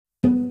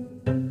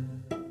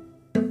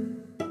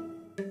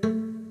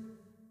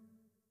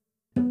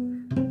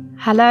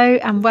Hello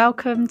and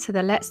welcome to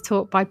the Let's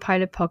Talk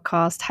Bipolar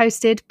podcast,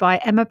 hosted by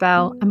Emma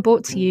Bell and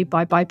brought to you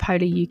by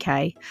Bipolar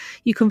UK.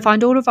 You can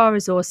find all of our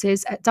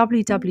resources at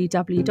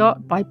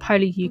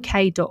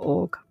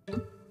www.bipolaruk.org.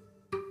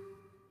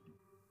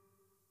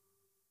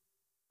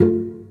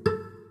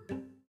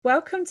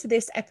 Welcome to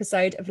this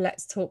episode of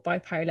Let's Talk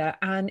Bipolar.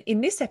 And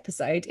in this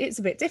episode, it's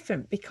a bit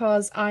different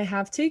because I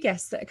have two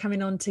guests that are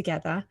coming on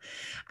together.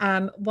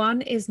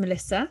 One is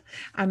Melissa,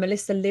 and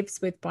Melissa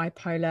lives with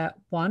bipolar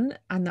 1,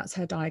 and that's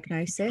her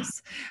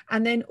diagnosis.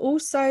 And then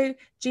also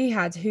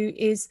Jihad, who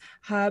is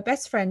her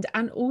best friend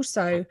and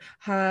also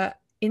her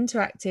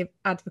interactive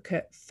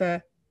advocate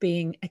for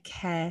being a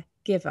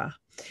caregiver.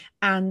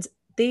 And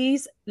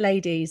these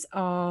ladies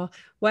are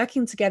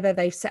working together.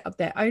 They've set up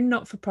their own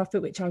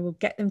not-for-profit, which I will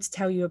get them to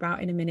tell you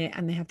about in a minute.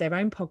 And they have their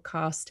own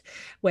podcast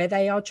where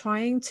they are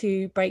trying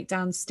to break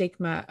down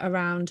stigma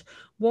around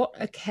what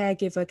a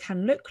caregiver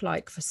can look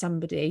like for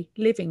somebody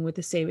living with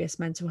a serious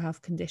mental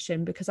health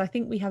condition, because I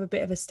think we have a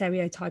bit of a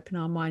stereotype in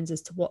our minds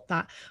as to what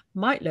that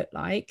might look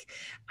like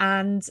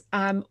and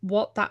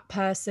what that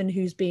person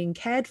who's being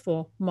cared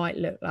for might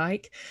look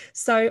like.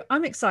 So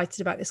I'm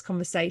excited about this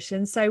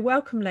conversation. So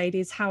welcome,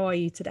 ladies. How are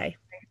you today?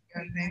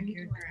 Thank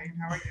you. Great.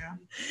 How are you?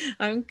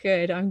 I'm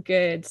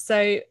good.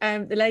 So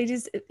the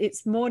ladies,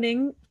 it's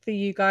morning for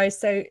you guys.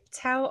 So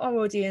tell our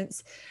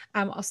audience,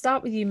 I'll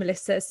start with you,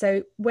 Melissa.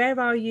 So where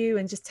are you?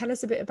 And just tell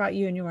us a bit about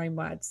you in your own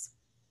words.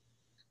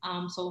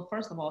 So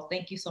first of all,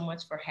 thank you so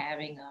much for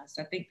having us.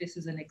 I think this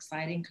is an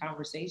exciting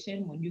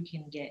conversation when you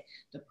can get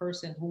the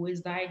person who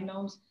is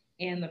diagnosed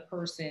and the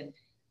person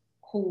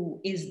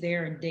who is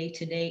there day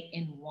to day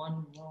in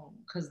one room,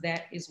 because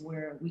that is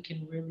where we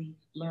can really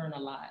learn a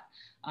lot.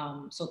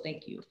 So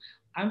thank you.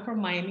 I'm from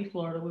Miami,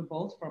 Florida. We're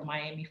both from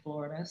Miami,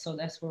 Florida. So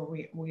that's where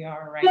we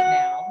are right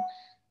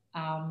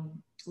now.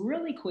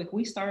 Really quick,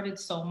 we started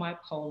So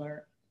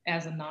Bipolar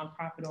as a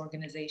nonprofit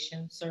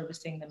organization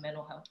servicing the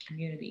mental health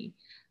community.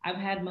 I've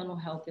had mental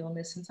health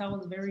illness since I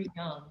was very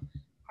young,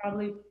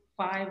 probably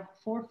 4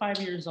 or 5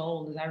 years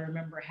old, as I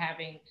remember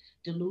having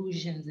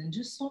delusions and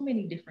just so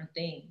many different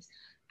things.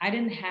 I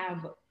didn't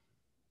have,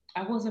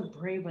 I wasn't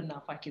brave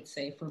enough, I could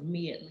say, for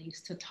me at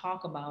least, to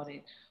talk about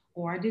it.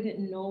 Or I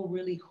didn't know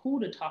really who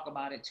to talk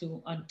about it to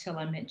until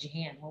I met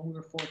Jahan when we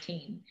were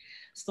 14.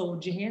 So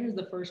Jahan is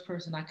the first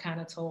person I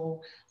kind of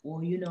told,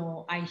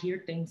 well, I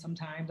hear things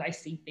sometimes, I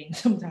see things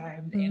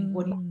sometimes, and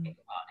what do you think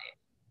about it?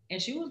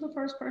 And she was the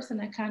first person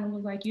that kind of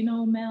was like,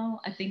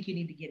 Mel, I think you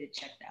need to get it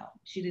checked out.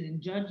 She didn't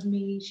judge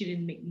me. She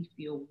didn't make me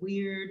feel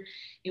weird.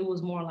 It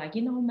was more like,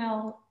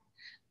 Mel,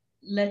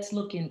 let's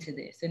look into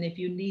this. And if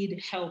you need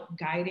help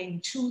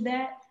guiding to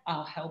that,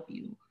 I'll help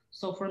you.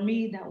 So for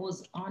me, that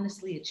was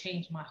honestly, it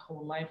changed my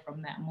whole life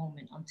from that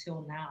moment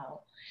until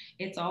now.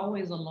 It's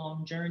always a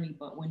long journey,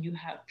 but when you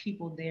have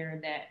people there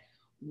that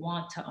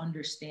want to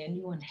understand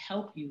you and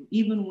help you,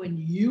 even when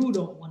you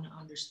don't want to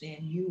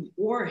understand you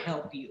or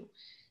help you,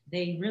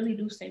 they really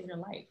do save your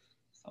life.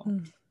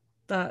 So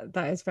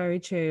that is very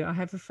true. I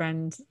have a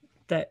friend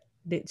that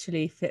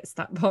literally fits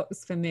that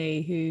box for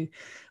me, who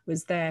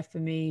was there for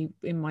me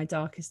in my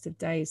darkest of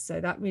days.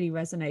 So that really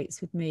resonates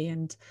with me,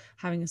 and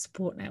having a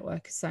support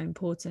network is so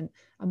important,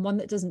 and one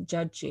that doesn't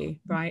judge you,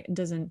 right, and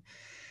doesn't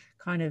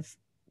kind of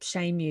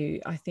shame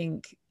you, I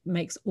think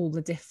makes all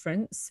the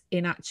difference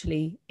in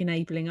actually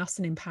enabling us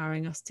and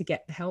empowering us to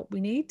get the help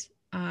we need.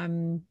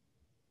 Because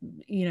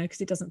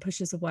it doesn't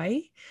push us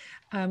away,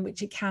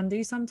 which it can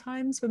do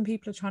sometimes when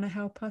people are trying to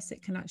help us.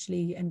 It can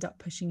actually end up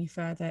pushing you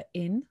further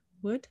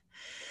inward.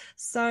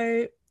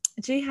 So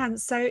Jihan,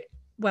 so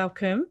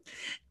welcome.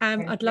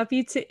 I'd love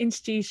you to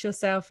introduce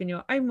yourself in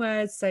your own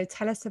words. So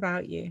tell us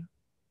about you.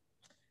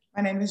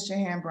 My name is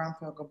Jahan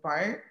Brownfield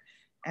Gabart,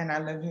 and I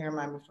live here in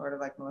Miami, Florida,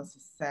 like Melissa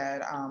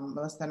said.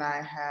 Melissa and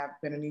I have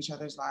been in each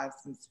other's lives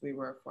since we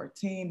were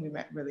 14. We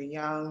met really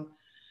young.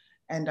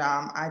 And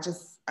I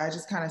just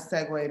kind of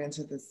segued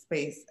into this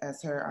space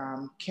as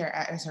her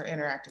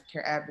interactive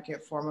care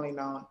advocate, formerly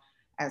known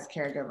as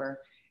caregiver.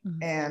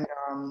 Mm-hmm. And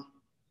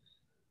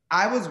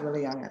I was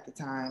really young at the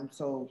time,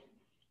 so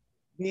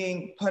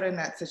being put in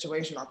that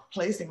situation or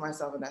placing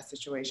myself in that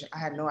situation, I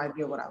had no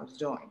idea what I was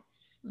doing.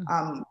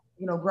 Mm-hmm.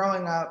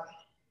 Growing up,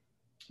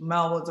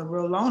 Mel was a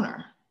real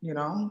loner.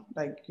 When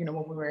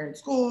we were in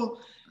school,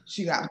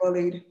 she got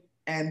bullied,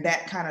 and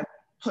that kind of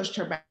pushed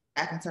her back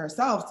into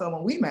herself. So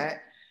when we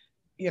met,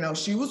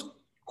 she was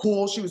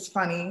cool. She was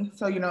funny.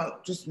 So,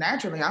 just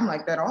naturally, I'm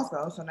like that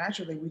also. So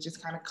naturally, we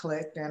just kind of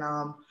clicked. And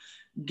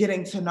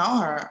getting to know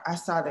her, I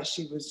saw that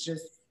she was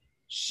just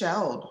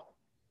shelled.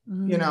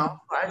 So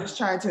I just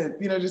tried to,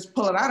 just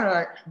pull it out of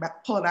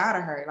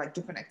her, like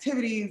different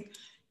activities.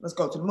 Let's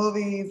go to the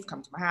movies,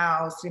 come to my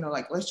house,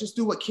 let's just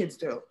do what kids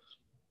do.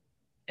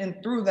 And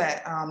through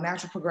that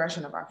natural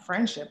progression of our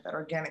friendship, that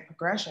organic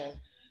progression,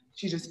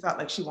 she just felt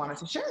like she wanted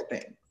to share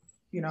things.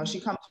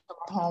 She comes from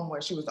a home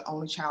where she was the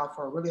only child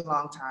for a really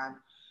long time.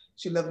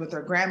 She lived with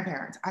her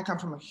grandparents. I come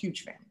from a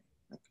huge family,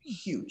 like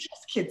huge,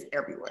 kids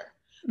everywhere.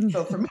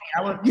 So for me,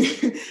 I was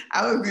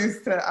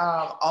used to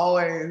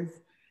always,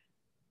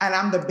 and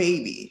I'm the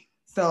baby.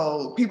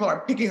 So people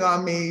are picking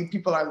on me,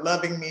 people are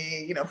loving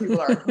me, you know, people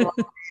are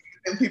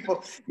and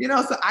people, you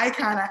know, so I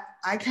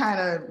kind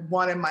of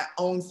wanted my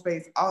own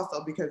space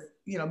also because,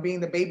 you know,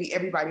 being the baby,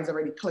 everybody's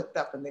already clicked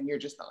up and then you're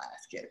just the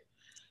last kid.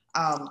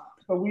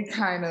 But we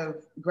kind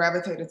of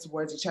gravitated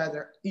towards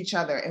each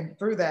other. And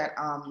through that,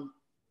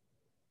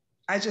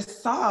 I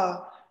just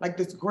saw like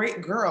this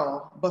great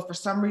girl, but for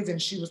some reason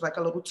she was like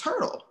a little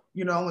turtle,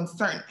 you know, when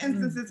certain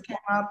instances came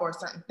up or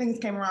certain things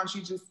came around,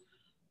 she just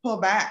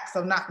pulled back.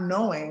 So not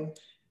knowing,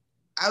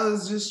 I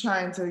was just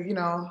trying to, you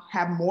know,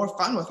 have more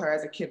fun with her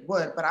as a kid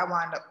would, but I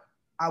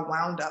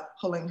wound up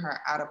pulling her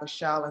out of a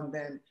shell. And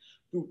then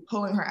through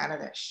pulling her out of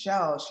that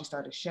shell, she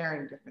started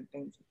sharing different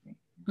things with me.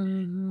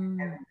 Mm-hmm.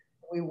 And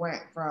we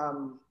went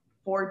from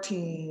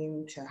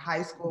 14 to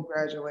high school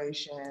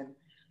graduation.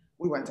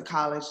 We went to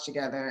college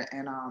together.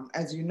 And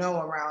as you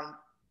know, around,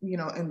 you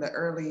know, in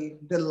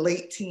the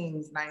late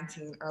teens,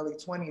 19, early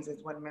 20s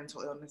is when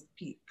mental illness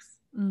peaks.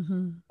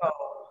 Mm-hmm. So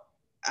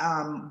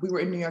we were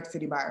in New York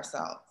City by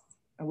ourselves.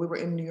 And we were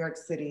in New York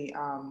City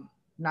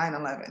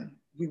 9/11.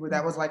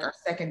 That was like our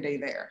second day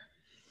there.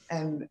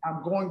 And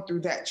I'm going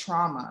through that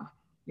trauma.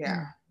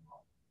 Yeah.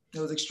 It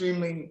was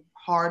extremely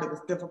hard. It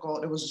was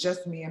difficult. It was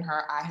just me and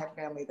her. I had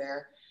family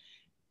there.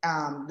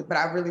 But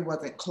I really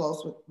wasn't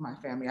close with my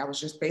family. I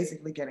was just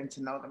basically getting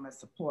to know them as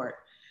support.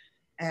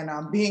 And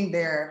being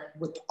there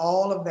with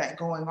all of that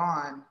going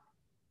on,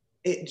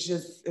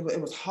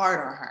 it was hard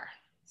on her.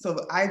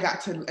 So I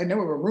got to, and then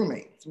we were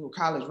roommates. We were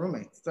college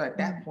roommates. So at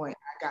that point,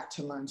 I got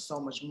to learn so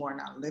much more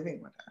now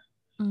living with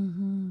her.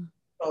 Mm-hmm.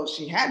 So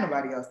she had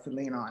nobody else to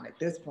lean on at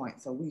this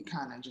point. So we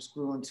kind of just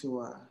grew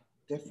into a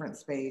different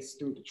space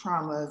through the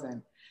traumas.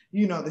 And,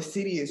 you know, the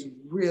city is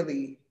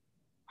really,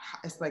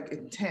 it's like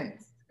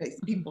intense. It's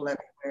people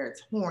everywhere.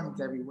 It's horns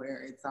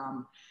everywhere.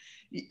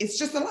 It's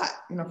just a lot,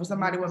 you know, for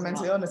somebody with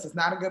mental illness. It's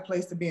not a good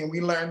place to be. And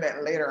we learned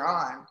that later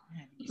on.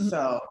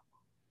 So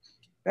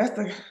that's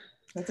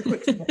a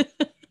quick story.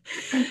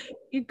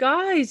 You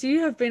guys, you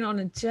have been on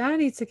a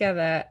journey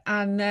together,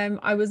 and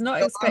I was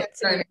not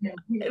expecting.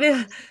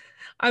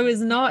 I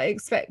was not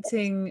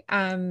expecting,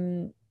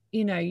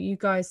 you know, you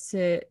guys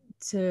to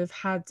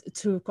have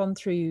gone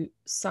through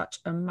such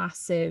a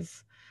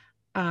massive,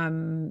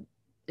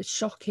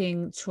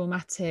 shocking,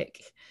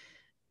 traumatic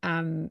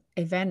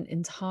event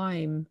in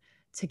time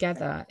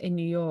together in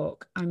New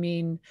York. I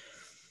mean,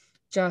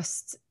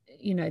 just,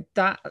 you know,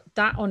 that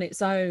on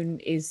its own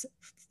is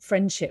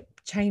friendship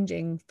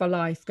changing for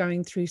life,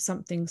 going through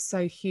something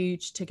so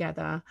huge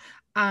together,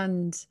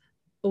 and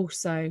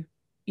also,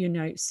 you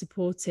know,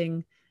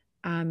 supporting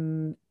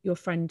your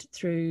friend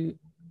through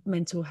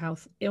mental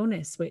health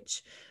illness,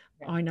 which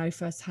I know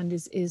firsthand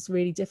is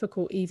really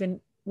difficult, even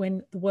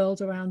when the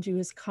world around you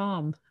is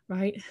calm,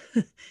 right?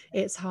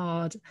 It's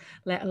hard,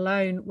 let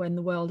alone when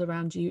the world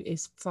around you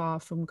is far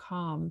from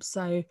calm.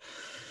 So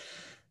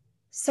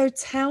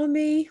tell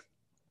me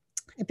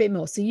a bit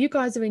more. So you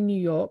guys are in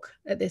New York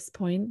at this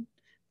point,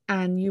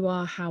 and you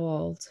are how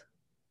old?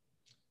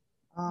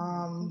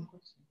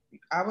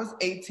 I was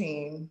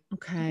 18.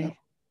 Okay.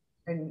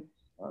 And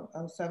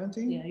I was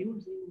 17? Yeah,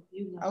 you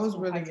I was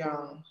really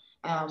young.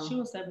 Yeah, she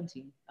was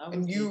 17.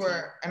 And you 18.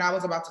 Were, and I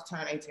was about to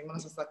turn 18.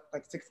 Melissa's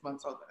like 6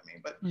 months older than me.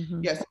 But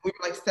yes, we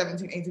were like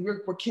 17, 18.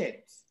 We're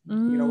kids. You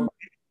know, we're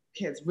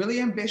kids, really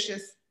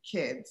ambitious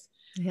kids,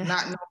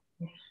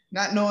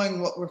 not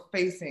knowing what we're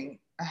facing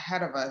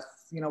ahead of us.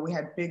 You know, we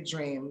had big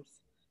dreams,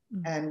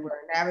 and we're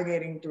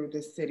navigating through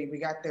this city. We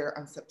got there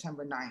on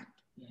September 9th.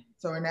 Yeah.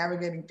 So we're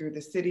navigating through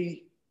the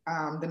city.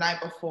 The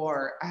night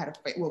before,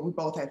 we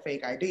both had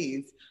fake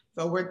IDs.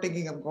 So we're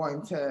thinking of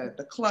going to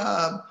the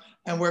club,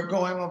 and we're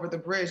going over the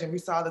bridge, and we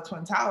saw the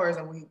Twin Towers,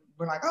 and we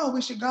were like, oh,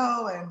 we should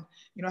go and,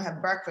 you know,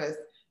 have breakfast.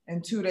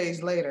 And 2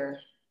 days later,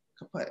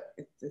 kaput.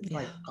 It's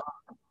like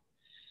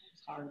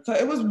gone. So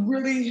it was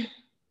really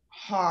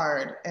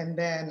hard. And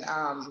then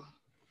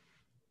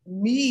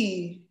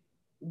me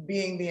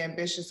being the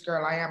ambitious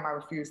girl I am, I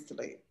refused to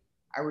leave.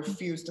 I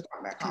refused to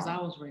come back home. Because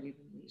I was ready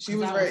to leave. She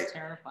was ready.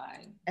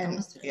 Terrified.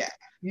 And yeah,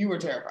 you were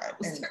terrified.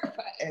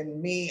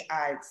 And me,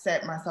 I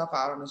set myself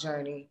out on a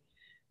journey,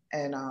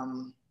 and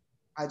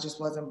I just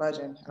wasn't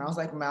budging. And I was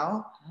like,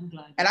 Mel,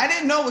 and I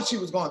didn't know what she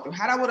was going through.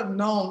 Had I would have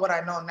known what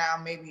I know now,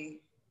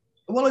 maybe,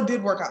 well, it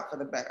did work out for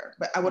the better,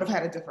 but I would have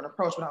had a different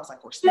approach. But I was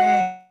like, we're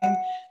staying,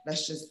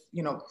 let's just,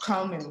 you know,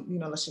 come and, you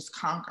know, let's just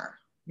conquer.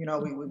 You know,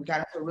 we got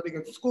into a really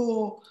good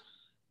school.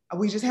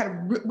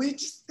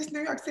 It's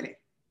New York City.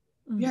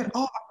 You had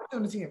all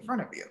opportunity in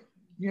front of you.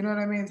 You know what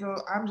I mean? So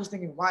I'm just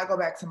thinking, why go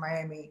back to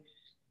Miami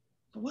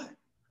for what?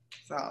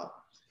 So,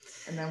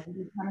 and then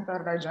we kind of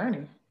started our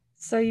journey.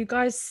 So you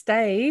guys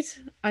stayed.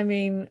 I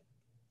mean,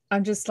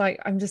 I'm just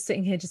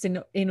sitting here just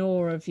in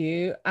awe of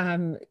you.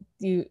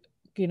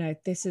 You know,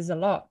 this is a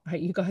lot, right?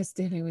 You guys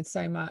dealing with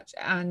so much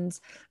and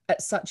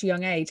at such a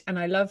young age. And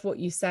I love what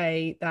you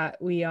say,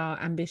 that we are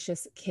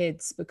ambitious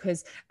kids,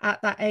 because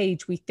at that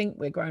age, we think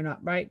we're grown up,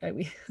 right? Don't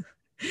we?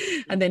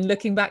 And then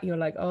looking back, you're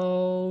like,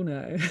 oh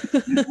no,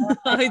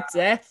 I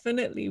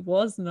definitely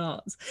was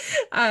not.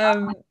 I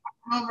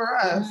over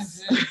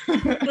us.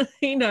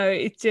 You know,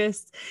 it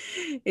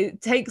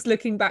takes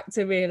looking back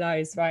to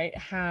realize, right,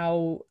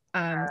 how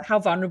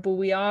vulnerable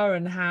we are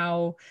and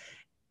how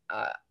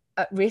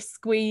at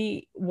risk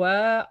we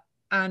were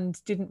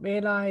and didn't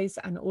realize,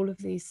 and all of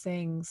these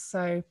things.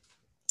 So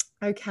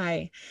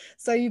okay,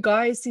 so you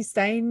guys, you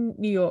stay in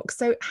New York.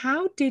 So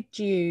how did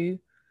you,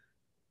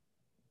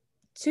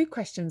 two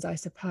questions I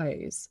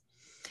suppose,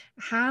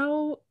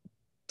 how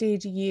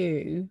did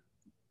you,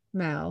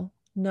 Mel,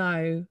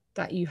 know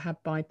that you had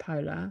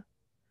bipolar?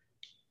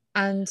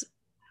 And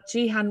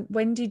Jihan,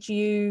 when did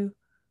you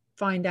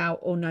find out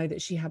or know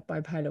that she had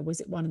bipolar? Was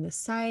it one and the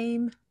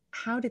same?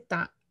 How did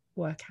that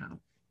work out?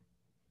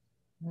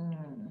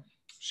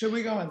 Should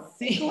we go in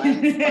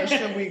sequence or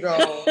should we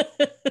go?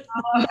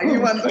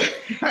 You want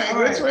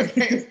which way?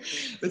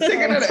 The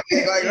chicken or the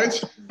egg? Like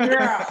which?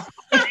 Girl.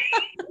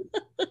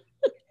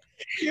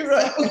 You're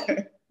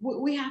right.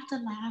 We have to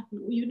laugh.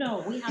 You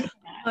know, we have to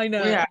laugh. I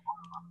know.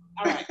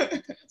 All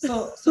right.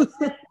 So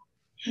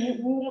we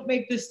won't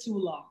make this too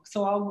long.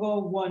 So I'll go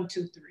 1,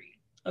 2, 3.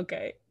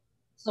 Okay.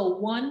 So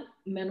 1,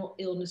 mental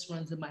illness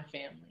runs in my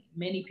family.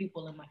 Many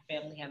people in my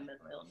family have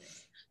mental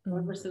illness. So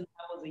ever since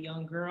I was a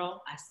young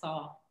girl, I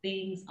saw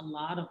things, a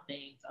lot of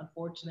things,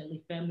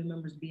 unfortunately, family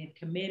members being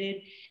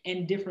committed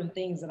and different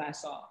things that I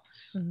saw.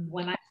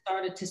 When I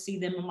started to see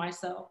them in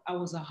myself, I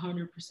was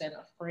 100%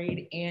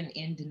 afraid and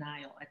in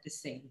denial at the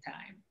same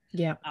time.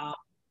 Yeah.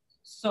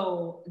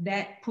 So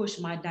that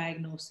pushed my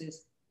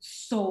diagnosis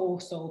so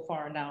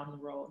far down the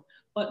road.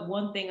 But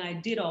one thing I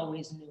did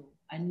always knew,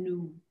 I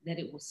knew that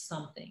it was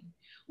something,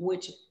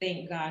 which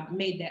thank God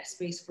made that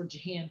space for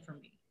Jahan for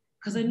me,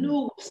 because I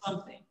knew it was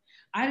something.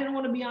 I didn't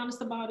want to be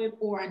honest about it,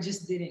 or I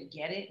just didn't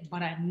get it,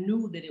 but I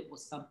knew that it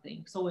was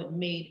something. So it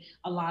made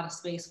a lot of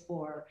space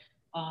for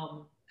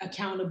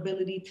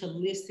accountability, to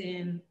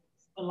listen,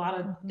 a lot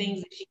of things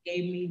that she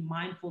gave me,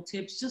 mindful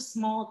tips, just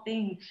small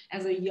things.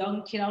 As a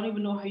young kid, I don't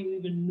even know how you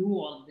even knew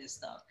all of this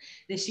stuff,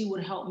 that she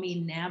would help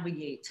me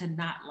navigate to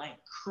not like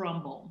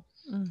crumble.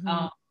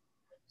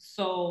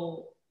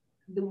 So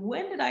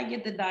when did I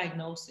get the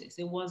diagnosis?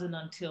 It wasn't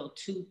until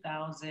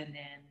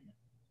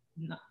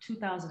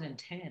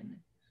 2010.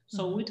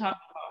 So we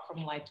talked about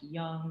from like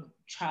young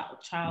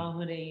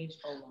childhood age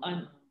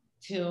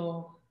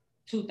until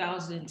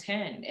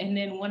 2010. And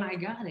then when I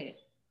got it,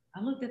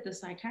 I looked at the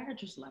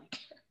psychiatrist like,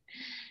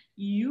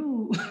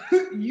 you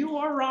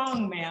are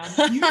wrong, man.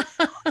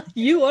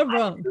 You are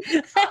wrong.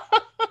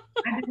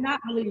 I did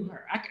not believe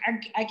her.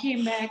 I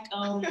came back,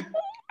 I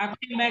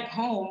came back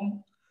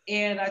home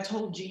and I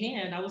told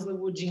Jahan, I was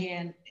living with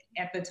Jahan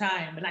at the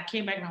time, and I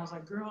came back and I was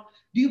like, girl,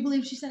 do you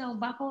believe she said I was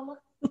bipolar?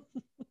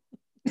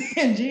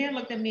 And Jahan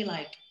looked at me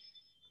like,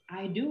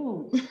 I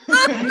do.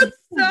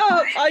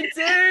 Stop, I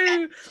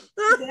do.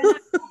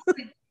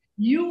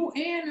 You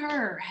and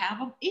her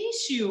have an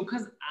issue,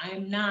 because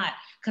I'm not.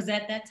 Because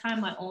at that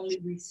time, I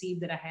only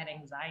received that I had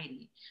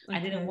anxiety. Okay.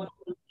 I didn't want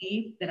to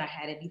believe that I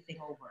had anything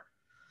over.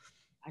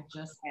 I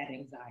just had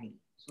anxiety.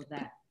 So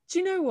that. Do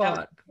you know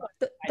what?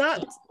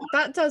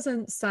 That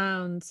doesn't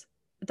sound.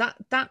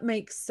 That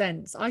makes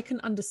sense. I can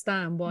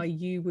understand why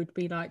you would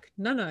be like,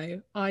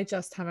 no, I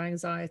just have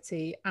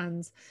anxiety.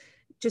 And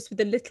just with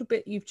the little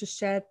bit you've just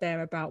shared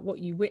there about what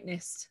you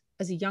witnessed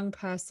as a young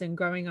person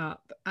growing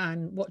up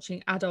and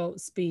watching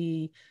adults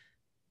be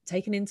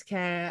taken into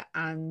care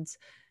and,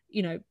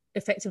 you know,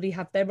 effectively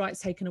have their rights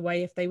taken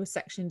away if they were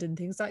sectioned and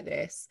things like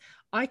this,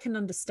 I can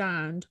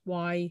understand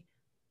why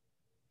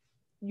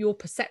your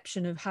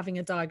perception of having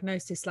a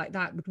diagnosis like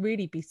that would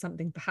really be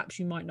something perhaps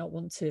you might not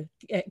want to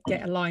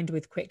get aligned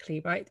with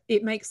quickly, right?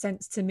 It makes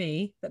sense to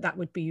me that that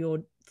would be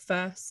your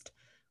first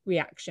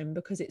reaction,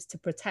 because it's to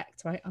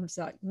protect, right? I'm just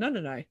like,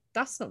 no,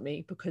 that's not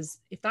me, because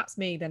if that's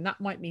me, then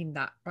that might mean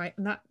that, right?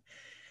 And that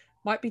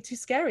might be too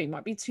scary,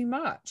 might be too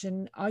much.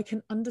 And I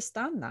can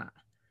understand that.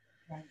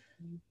 Right.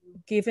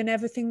 Given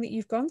everything that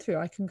you've gone through,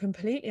 I can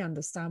completely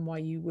understand why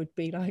you would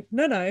be like,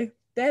 no,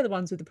 they're the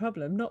ones with the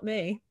problem, not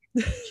me.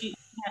 She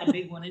had a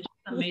big one, and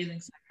she's an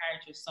amazing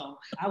psychiatrist, so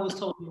I was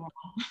totally wrong.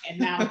 And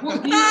now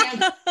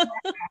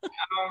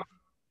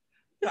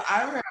so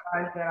I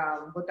realized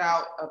that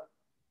without a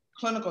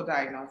clinical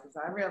diagnosis,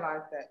 I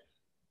realized that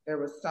there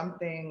was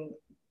something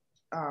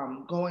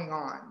going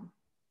on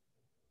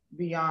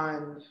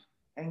beyond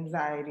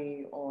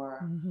anxiety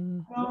or,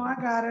 no, I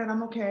got it,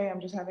 I'm okay,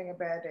 I'm just having a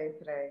bad day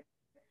today.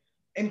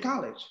 In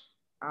college,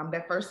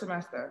 that first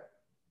semester,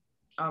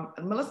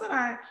 Melissa and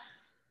I,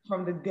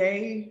 from the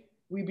day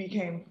we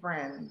became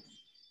friends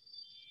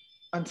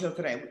until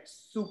today,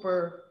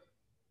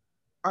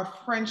 our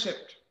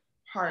friendship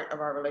part of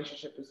our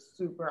relationship is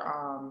super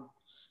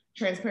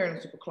transparent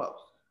and super close.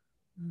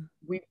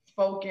 We've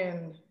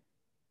spoken,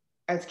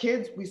 as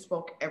kids, we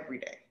spoke every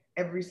day,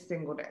 every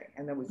single day.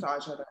 And then we saw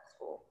each other at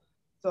school.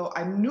 So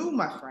I knew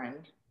my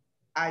friend,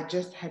 I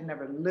just had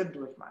never lived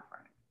with my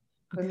friend.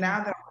 So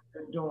now that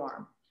we're in the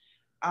dorm,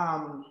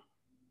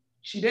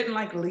 she didn't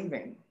like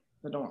leaving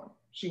the dorm.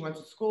 She went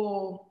to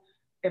school.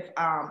 If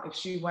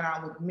she went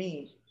out with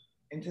me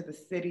into the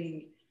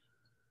city,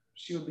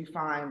 she would be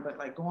fine, but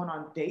like going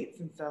on dates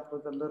and stuff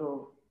was a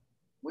little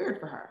weird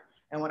for her.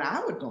 And when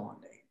I would go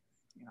on dates,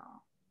 you know,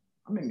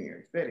 I'm in New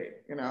York City,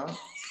 you know.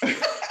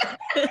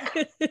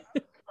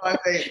 I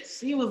think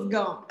she was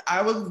gone.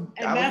 I was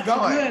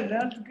going.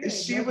 That's good.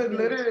 She would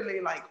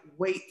literally like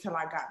wait till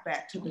I got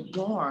back to the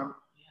dorm,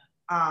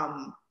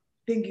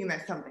 thinking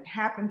that something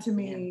happened to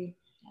me.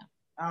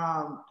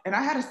 And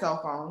I had a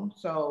cell phone,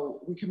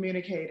 so we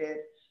communicated,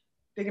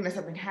 thinking that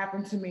something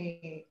happened to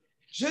me,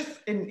 just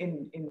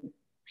in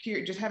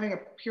pure, just having a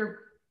pure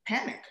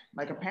panic,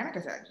 like a panic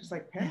attack, just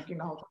like panicking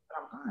the whole time that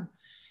I'm gone.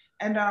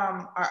 And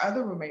our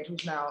other roommate,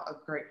 who's now a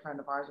great friend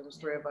of ours, there was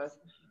 3 of us,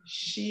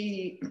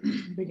 she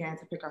began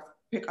to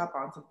pick up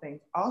on some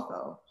things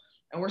also.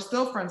 And we're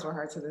still friends with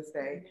her to this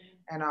day.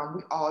 And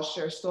we all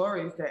share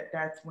stories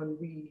that's when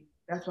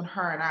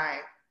her and I,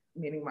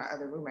 meaning my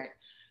other roommate,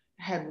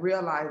 had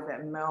realized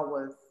that Mel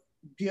was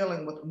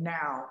dealing with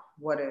now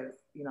what is,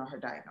 you know, her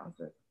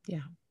diagnosis.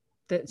 Yeah,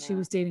 that she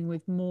was dealing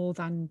with more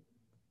than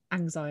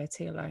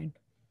anxiety alone.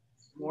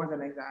 More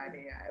than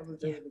anxiety, yeah. It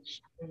was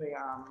extremely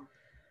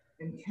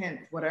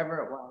intense, whatever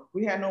it was.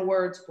 We had no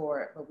words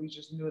for it, but we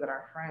just knew that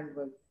our friend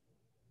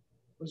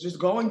was just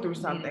going through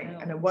something.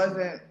 And it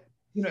wasn't,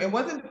 you know, it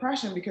wasn't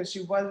depression because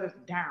she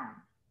wasn't down,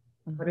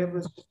 but it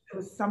was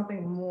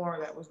something more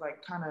that was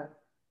like kind of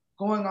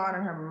going on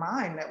in her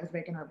mind that was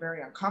making her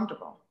very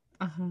uncomfortable.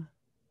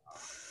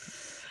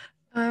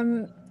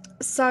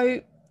 So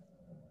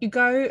you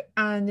go,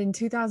 and in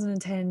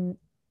 2010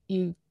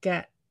 you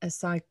get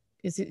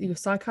is it your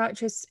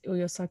psychiatrist or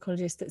your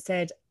psychologist that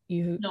said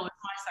you? No, it's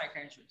my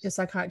psychiatrist. Your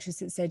psychiatrist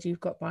that said you've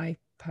got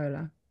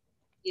bipolar.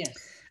 Yes.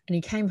 And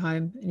you came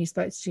home and you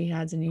spoke to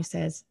Jihad and you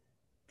said,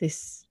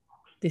 this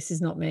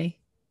is not me.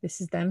 This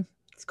is them.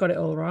 It's got it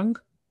all wrong.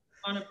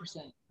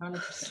 100%.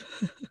 And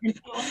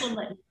also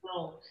let me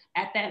know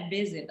at that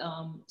visit,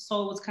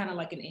 so it was kind of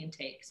like an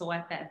intake. So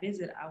at that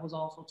visit, I was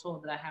also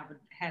told that I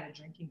had a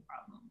drinking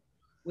problem,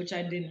 which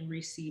I didn't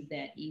receive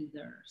that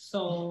either.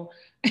 So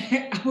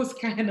I was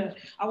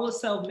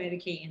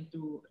self-medicating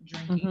through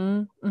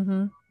drinking.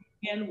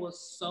 And was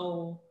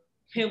so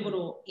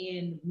pivotal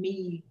in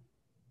me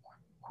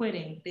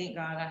quitting. Thank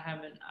God I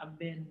haven't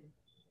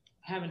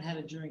had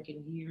a drink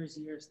in years,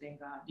 thank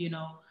God, you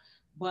know.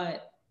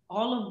 But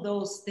all of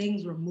those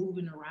things were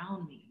moving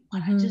around me.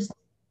 But I just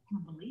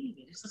can't believe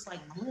it. It's just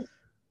like, look,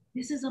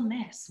 this is a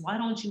mess. Why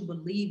don't you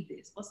believe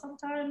this? But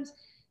sometimes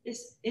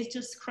it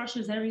just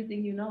crushes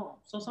everything you know.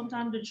 So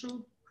sometimes the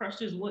truth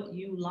crushes what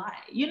you lie.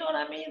 You know what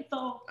I mean?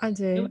 So I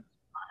do.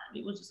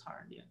 It was just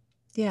hard, yeah.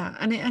 Yeah,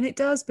 and it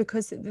does,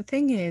 because the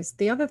thing is,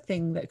 the other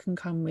thing that can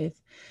come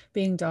with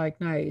being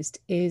diagnosed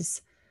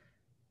is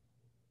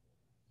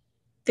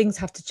things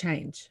have to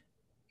change.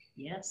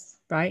 Yes.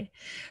 Right?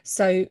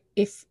 So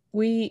if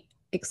we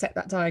accept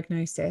that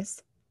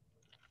diagnosis,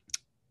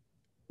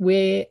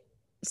 we're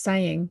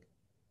saying,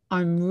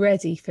 I'm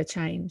ready for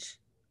change,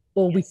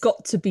 or we've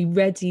got to be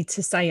ready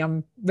to say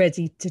I'm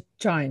ready to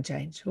try and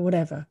change, or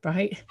whatever,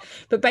 right?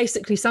 But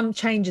basically some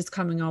change is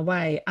coming our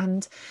way,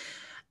 and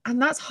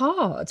that's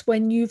hard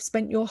when you've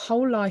spent your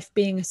whole life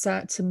being a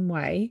certain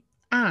way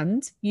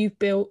and you've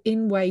built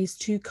in ways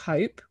to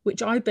cope,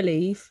 which I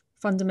believe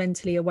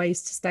fundamentally are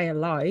ways to stay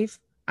alive,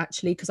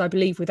 actually, because I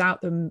believe without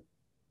them,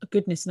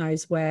 goodness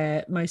knows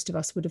where most of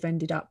us would have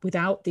ended up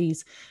without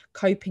these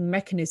coping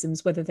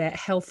mechanisms, whether they're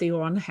healthy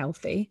or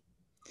unhealthy.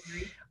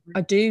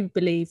 I do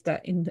believe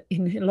that in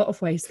a lot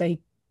of ways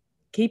they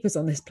keep us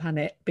on this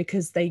planet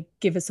because they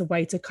give us a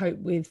way to cope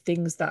with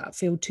things that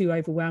feel too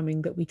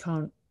overwhelming that we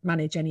can't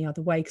manage any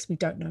other way, because we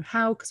don't know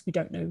how, because we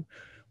don't know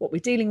what we're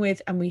dealing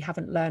with, and we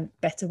haven't learned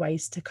better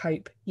ways to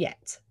cope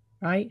yet,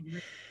 right?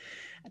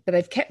 But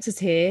they've kept us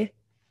here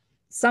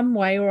some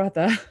way or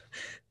other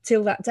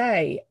till that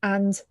day.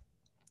 And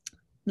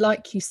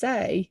like you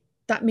say,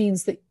 that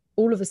means that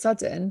all of a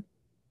sudden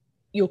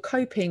your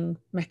coping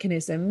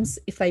mechanisms,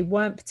 if they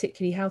weren't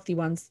particularly healthy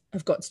ones,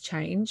 have got to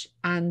change,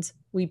 and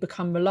we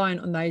become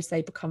reliant on those.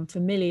 They become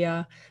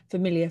familiar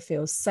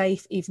feels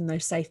safe, even though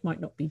safe might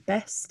not be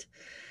best.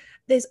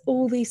 There's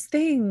all these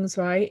things,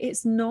 right?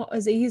 It's not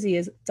as easy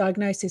as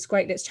diagnosis,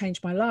 great, let's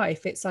change my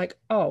life. It's like,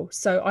 oh,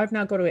 so I've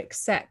now got to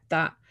accept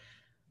that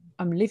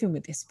I'm living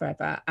with this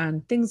forever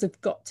and things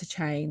have got to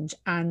change,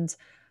 and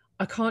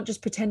I can't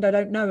just pretend I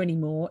don't know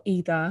anymore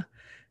either,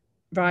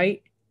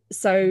 right?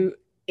 So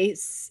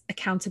it's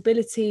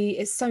accountability,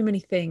 it's so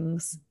many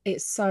things,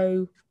 it's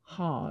so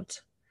hard.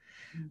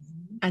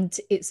 And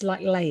it's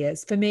like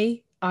layers. For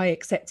me, I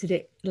accepted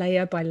it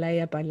layer by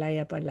layer by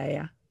layer by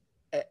layer.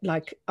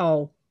 Like,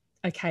 oh,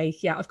 okay,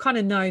 yeah, I've kind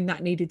of known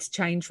that needed to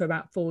change for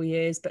about 4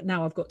 years, but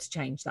now I've got to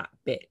change that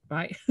bit,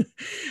 right?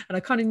 And I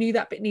kind of knew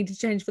that bit needed to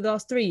change for the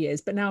last 3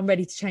 years, but now I'm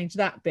ready to change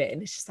that bit.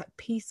 And it's just like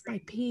piece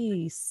by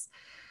piece.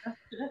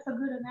 That's a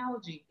good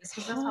analogy. It's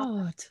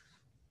hard.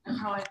 That's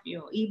how I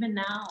feel. Even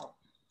now,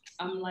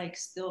 I'm like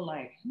still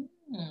like,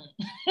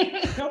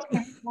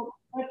 okay, well,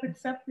 let's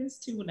accept this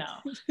too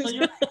now. So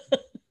you're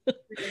right.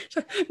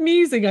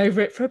 Musing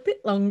over it for a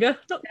bit longer.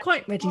 Not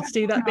quite ready to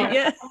do that bit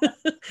yet.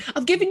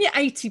 I've given you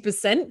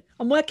 80%.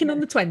 I'm working on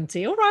the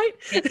 20. All right.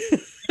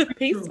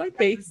 Piece by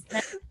piece.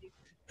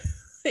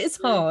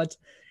 It's hard.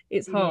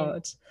 It's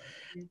hard.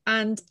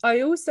 And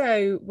I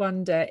also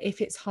wonder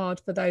if it's hard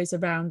for those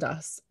around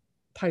us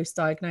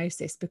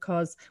post-diagnosis,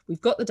 because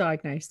we've got the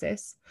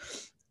diagnosis,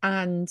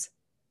 and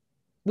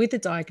with the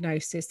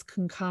diagnosis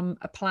can come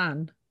a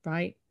plan,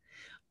 right,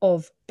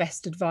 of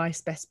best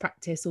advice, best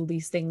practice, all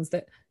these things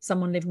that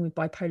someone living with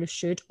bipolar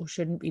should or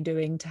shouldn't be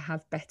doing to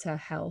have better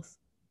health.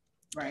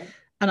 Right.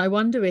 And I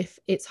wonder if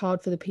it's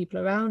hard for the people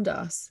around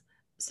us.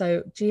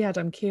 So Jihad,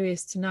 I'm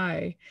curious to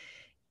know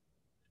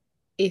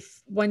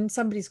if when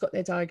somebody's got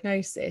their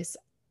diagnosis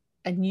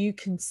and you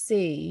can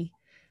see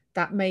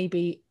that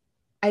maybe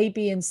A,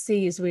 B, and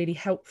C is really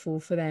helpful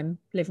for them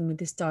living with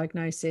this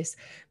diagnosis,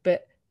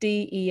 but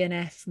D, E, and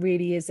F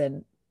really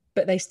isn't,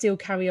 but they still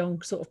carry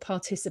on sort of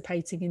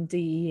participating in D,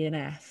 E, and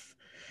F.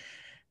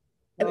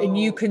 And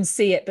you can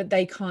see it, but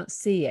they can't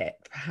see it,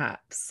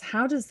 perhaps.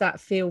 How does that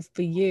feel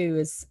for you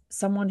as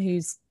someone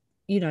who's,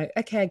 you know,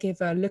 a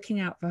caregiver, looking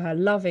out for her,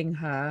 loving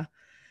her?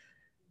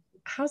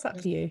 How's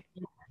that for you?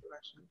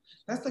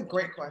 That's a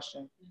great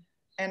question.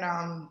 And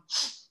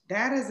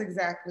that is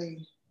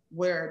exactly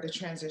where the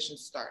transition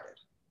started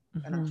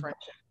in our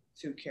friendship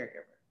to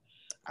caregiver.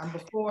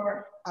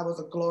 Before, I was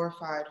a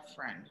glorified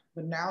friend,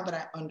 but now that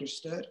I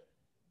understood,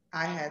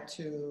 I had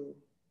to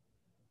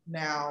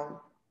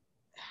now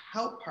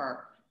help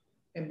her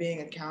in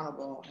being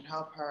accountable and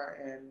help her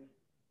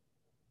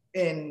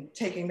in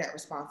taking that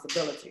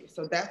responsibility.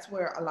 So that's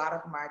where a lot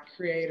of my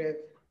creative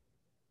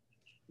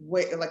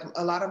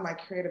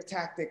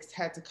tactics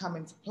had to come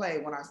into play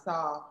when I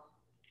saw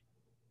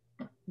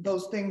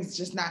those things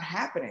just not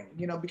happening,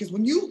 you know, because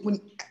when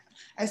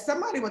as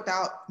somebody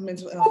without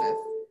mental illness,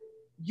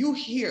 you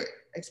hear it,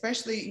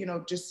 especially, you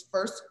know, just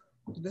first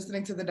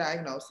listening to the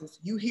diagnosis,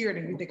 you hear it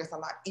and you think it's a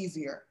lot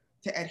easier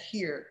to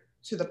adhere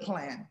to the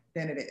plan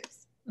than it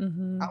is.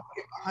 I'll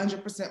give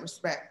 100%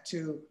 respect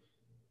to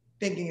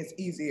thinking it's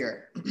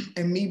easier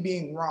and me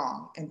being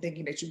wrong and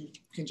thinking that you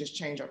can just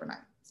change overnight.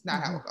 It's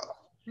not how it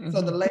goes.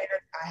 So the layers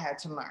I had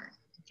to learn.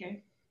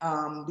 Okay.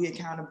 The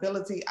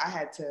accountability, I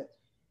had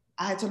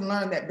to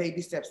learn that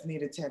baby steps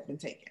needed to have been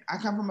taken. I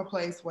come from a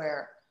place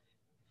where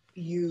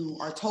you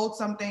are told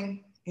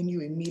something and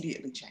you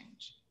immediately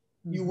change.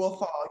 You will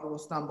fall, you will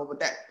stumble,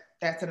 but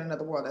that's in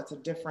another world. That's a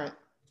different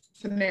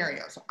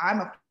scenario. So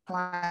I'm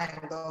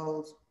applying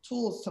those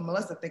tools to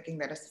Melissa, thinking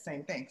that it's the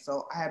same thing.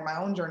 So I had my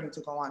own journey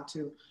to go on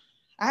to.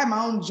 I had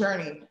my own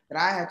journey that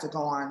I had to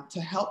go on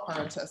to help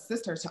her, to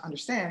assist her to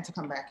understand, to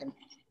come back and,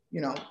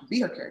 you know, be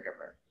her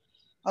caregiver.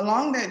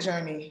 Along that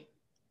journey,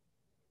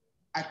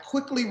 I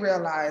quickly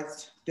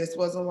realized this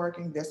wasn't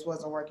working, this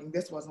wasn't working,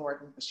 this wasn't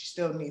working, but she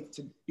still needs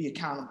to be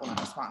accountable and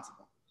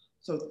responsible.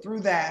 So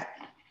through that,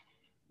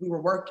 we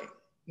were working.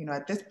 You know,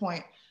 at this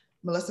point,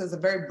 Melissa is a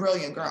very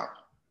brilliant girl.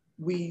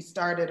 We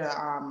started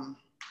a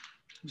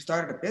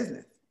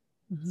business.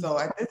 So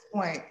at this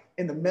point,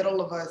 in the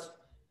middle of us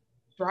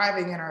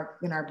thriving in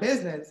our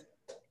business,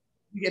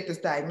 we get this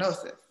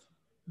diagnosis.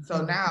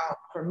 So now,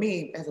 for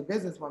me as a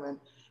businesswoman,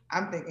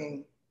 I'm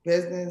thinking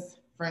business,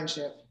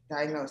 friendship,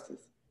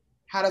 diagnosis.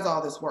 How does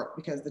all this work?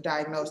 Because the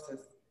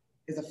diagnosis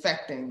is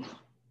affecting.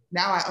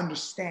 Now I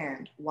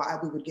understand why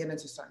we would get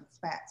into certain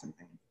spats and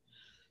things.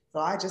 So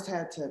I just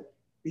had to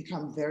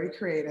become very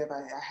creative.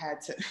 I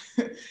had to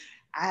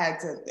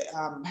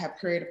have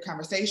creative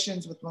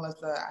conversations with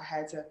Melissa.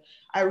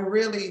 I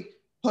really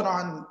put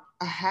on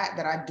a hat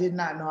that I did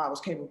not know I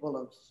was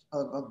capable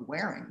of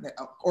wearing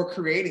or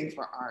creating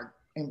for our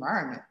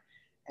environment.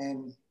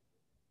 And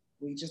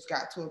we just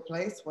got to a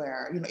place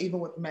where, you know, even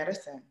with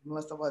medicine,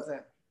 Melissa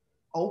wasn't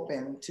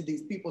open to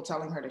these people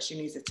telling her that she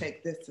needs to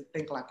take this to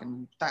think like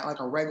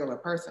a regular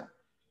person.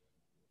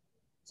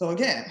 So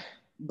again,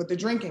 with the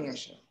drinking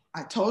issue,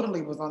 I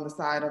totally was on the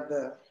side of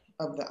the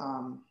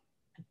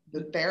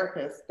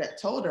therapist that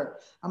told her,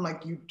 I'm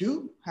like, you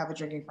do have a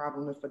drinking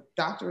problem. If a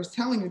doctor is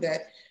telling you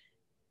that,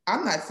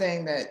 I'm not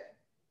saying that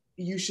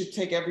you should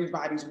take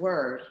everybody's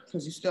word,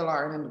 because you still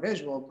are an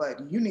individual, but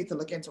you need to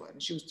look into it.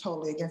 And she was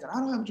totally against it. I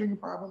don't have a drinking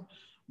problem,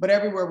 but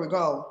everywhere we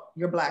go,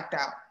 you're blacked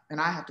out and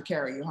I have to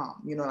carry you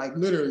home. You know, like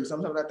literally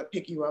sometimes I have to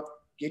pick you up,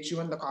 get you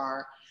in the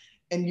car,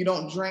 and you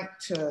don't drink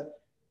to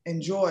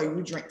enjoy,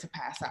 you drink to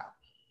pass out.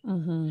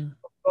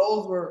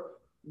 Those were,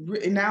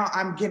 now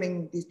I'm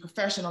getting these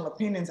professional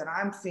opinions and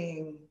I'm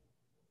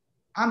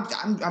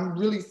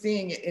really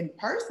seeing it in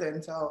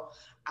person. So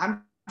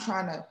I'm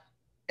trying to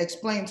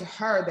explain to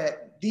her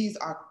that these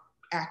are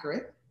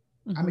accurate.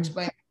 I'm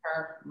explaining to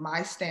her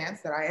my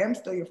stance, that I am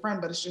still your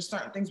friend, but it's just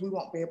certain things we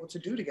won't be able to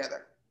do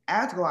together. I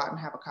have to go out and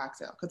have a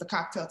cocktail, because a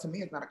cocktail to me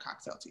is not a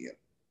cocktail to you.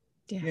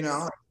 Yes. You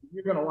know,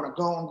 you're going to want to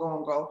go and go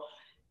and go.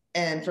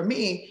 And for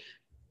me,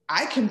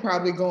 I can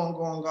probably go and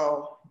go and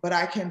go, but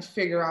I can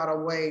figure out a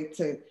way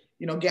to,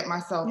 you know, get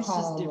myself it's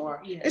home,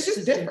 or it's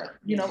just different.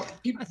 You know,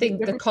 I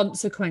think the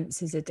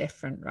consequences are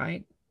different,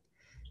 right?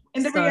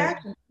 And the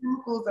reaction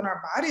chemicals in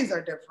our bodies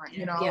are different.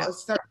 You know,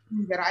 it's certain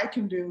things that I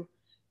can do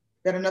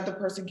that another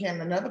person can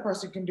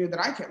do that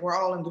I can't. We're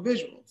all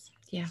individuals.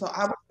 Yeah. So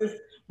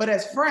but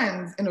as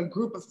friends, in a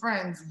group of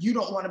friends, you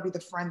don't want to be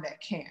the friend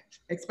that can't,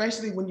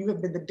 especially when you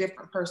have been the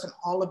different person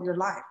all of your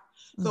life.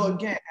 So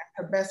again, as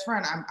her best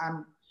friend,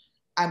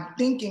 I'm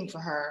thinking for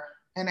her.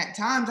 And at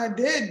times I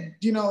did,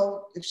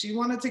 if she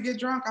wanted to get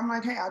drunk, I'm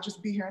like, hey, I'll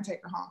just be here and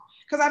take her home.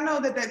 Because I know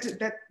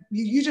that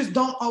you just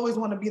don't always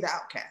want to be the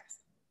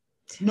outcast,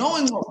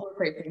 knowing what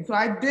we're facing. So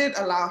I did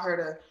allow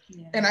her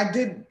to, and I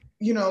did,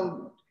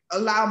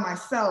 allow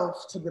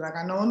myself to be like,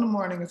 I know in the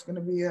morning it's going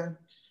to be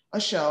a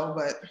show,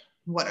 but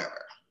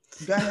whatever.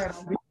 Go ahead,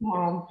 I'll be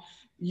home.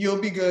 You'll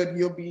be good.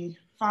 You'll be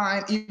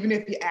fine. Even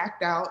if you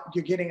act out,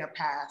 you're getting a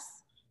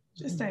pass.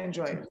 Just to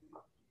enjoy it.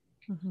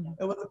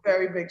 It was a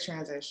very big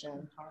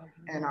transition.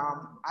 And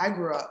I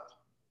grew up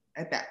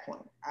at that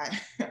point.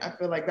 I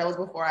feel like that was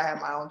before I had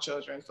my own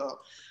children. So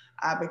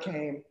I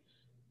became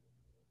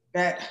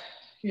that,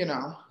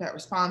 that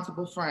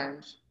responsible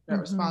friend, that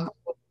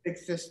responsible big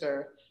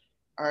sister,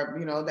 or,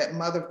 that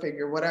mother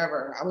figure,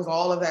 whatever. I was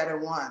all of that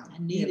in one. I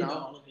needed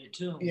all of it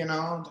too.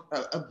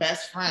 A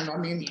best friend. I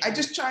mean, I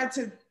just tried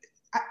to,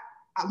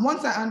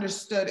 once I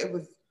understood, it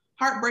was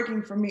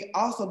heartbreaking for me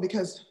also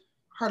because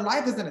her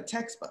life isn't a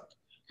textbook.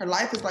 Her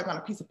life is like on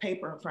a piece of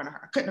paper in front of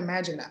her. I couldn't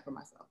imagine that for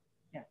myself.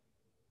 Yeah.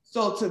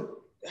 So to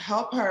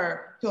help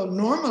her feel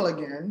normal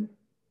again,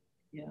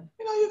 you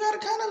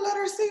got to kind of let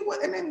her see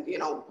what, and then,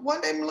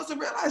 one day Melissa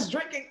realized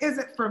drinking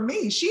isn't for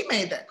me. She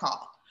made that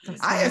call.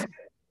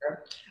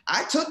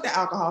 I took the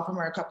alcohol from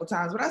her a couple of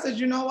times, but I said,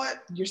 you know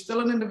what? You're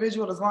still an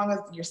individual as long as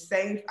you're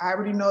safe. I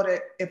already know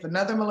that if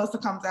another Melissa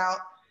comes out,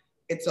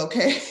 it's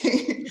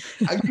okay.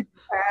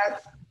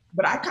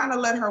 But I kind of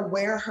let her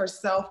wear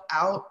herself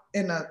out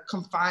in a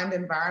confined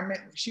environment.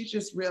 She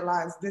just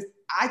realized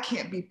I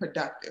can't be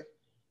productive,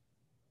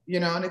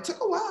 and it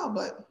took a while,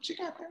 but she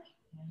got there.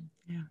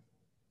 Yeah.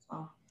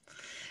 So.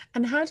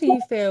 And how do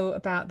you feel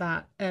about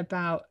that,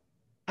 about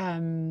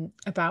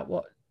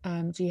what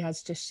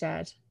Jihad's just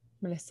shared?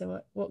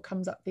 Melissa, what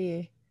comes up for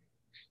you?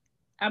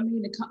 I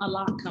mean, a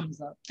lot comes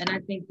up. And I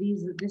think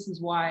this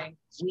is why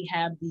we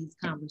have these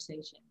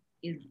conversations,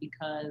 is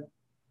because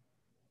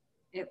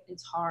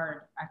it's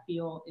hard. I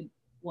feel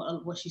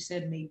what she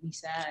said made me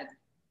sad.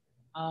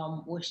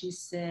 What she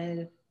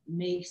said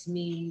makes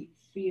me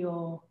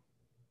feel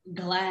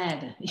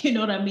glad, you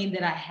know what I mean,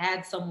 that I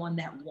had someone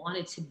that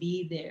wanted to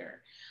be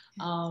there.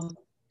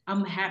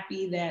 I'm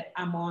happy that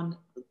I'm on,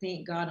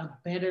 thank God, a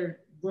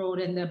better road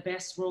and the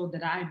best road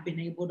that I've been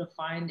able to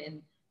find,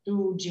 and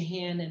through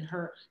Jahan and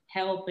her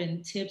help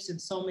and tips and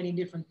so many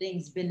different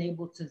things, been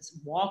able to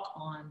walk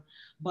on.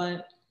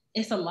 But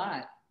it's a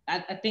lot.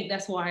 I think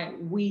that's why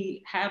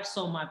we have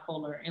So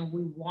Bipolar and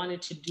we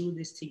wanted to do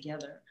this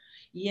together.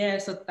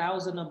 Yes,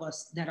 1,000 of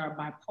us that are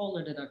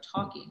bipolar that are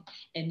talking,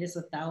 and there's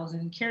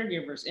 1,000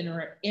 caregivers,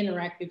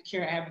 interactive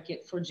care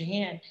advocate for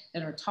Jahan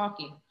that are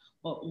talking.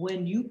 But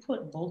when you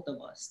put both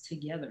of us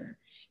together,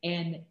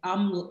 and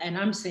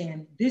I'm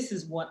saying, this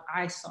is what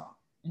I saw,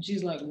 and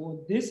she's like,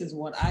 well, this is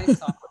what I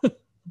saw.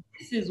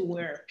 This is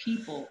where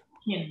people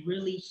can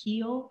really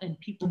heal and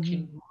people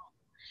can grow,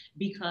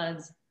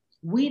 because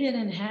we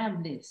didn't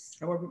have this.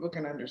 And where people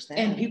can understand.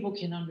 And people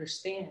can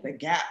understand the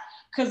gap.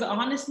 Because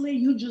honestly,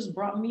 you just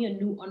brought me a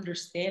new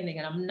understanding,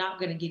 and I'm not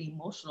going to get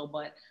emotional,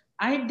 but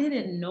I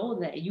didn't know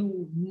that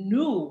you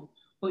knew,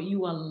 but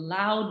you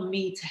allowed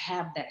me to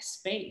have that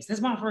space.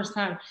 That's my first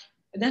time.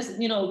 That's,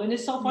 and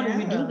it's so funny.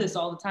 We do this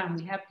all the time.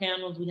 We have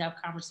panels, we have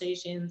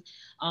conversations.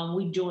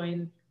 We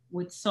join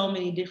with so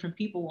many different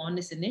people on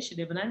this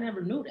initiative, and I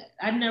never knew that.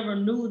 I never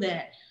knew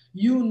that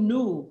you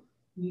knew,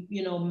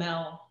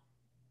 Mel,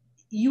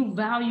 you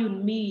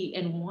valued me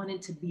and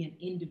wanted to be an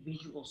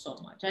individual so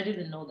much. I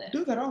didn't know that. I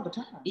do that all the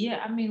time.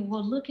 Yeah, I mean,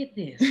 well, look at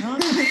this. Huh?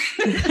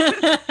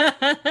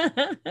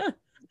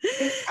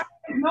 It's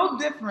no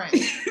different.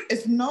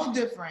 It's no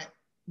different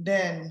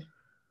than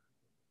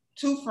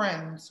two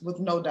friends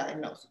with no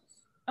diagnosis.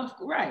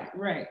 Right.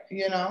 Right.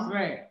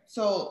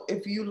 So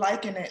if you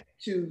liken it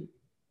to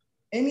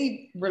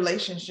any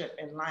relationship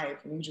in life,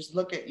 and you just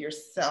look at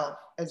yourself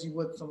as you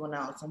would someone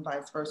else and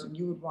vice versa,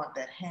 you would want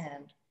that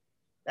hand.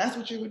 That's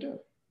what you would do.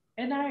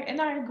 And I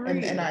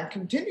agree. And I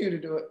continue to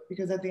do it,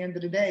 because at the end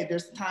of the day,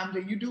 there's times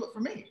that you do it for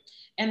me.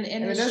 And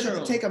it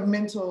doesn't take a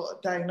mental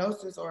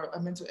diagnosis or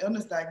a mental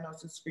illness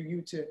diagnosis for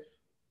you to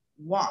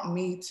want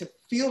me to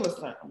feel a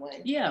certain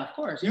way. Yeah, of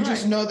course. You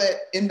just know that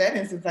in that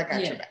instance, I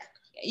got your back.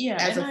 Yeah.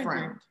 As a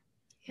friend.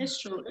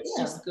 It's true. It's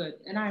just good.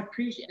 And I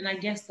appreciate, and I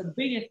guess the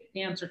biggest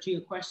answer to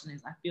your question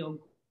is I feel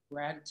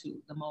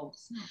gratitude the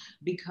most,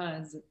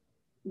 because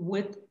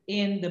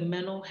within the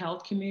mental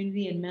health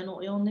community and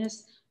mental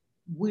illness,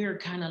 we're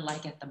kind of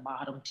like at the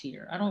bottom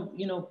tier.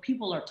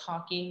 People are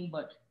talking,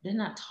 but they're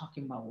not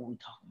talking about what we're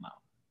talking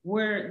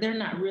about. They're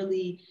not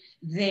really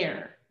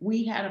there.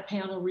 We had a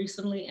panel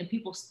recently, and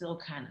people still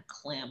kind of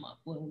clam up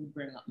when we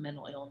bring up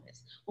mental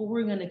illness. But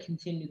we're going to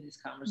continue this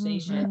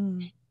conversation.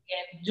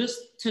 And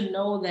just to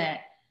know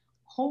that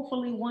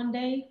hopefully one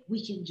day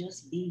we can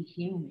just be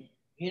human.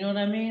 You know what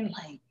I mean?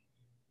 Like,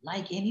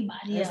 like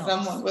anybody As else.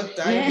 someone with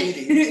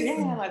diabetes.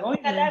 Yeah, like, oh, you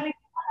got diabetes,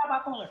 I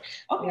got bipolar.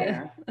 Okay.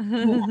 Yeah.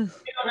 You know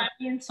what I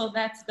mean? So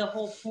that's the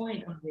whole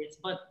point of this.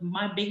 But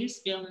my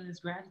biggest feeling is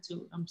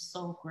gratitude. I'm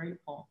so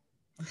grateful.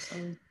 I'm so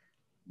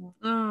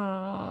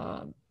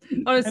Oh,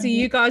 honestly,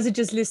 you guys are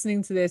just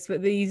listening to this,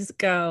 but these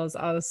girls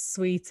are the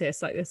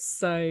sweetest. Like, they're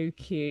so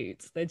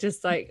cute. They're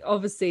just like,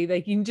 obviously,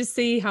 they can just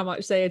see how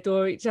much they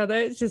adore each other.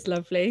 It's just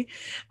lovely.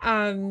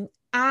 And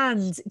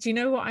do you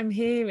know what I'm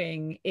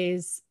hearing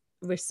is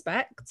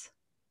respect,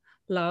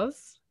 love,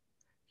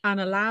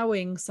 and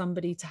allowing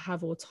somebody to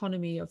have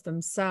autonomy of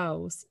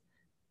themselves,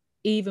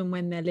 even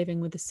when they're living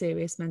with a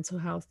serious mental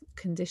health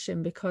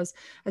condition. Because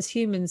as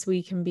humans,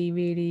 we can be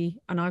really,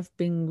 and I've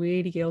been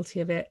really guilty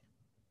of it,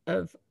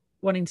 of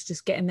wanting to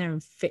just get in there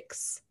and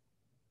fix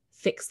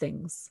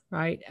things,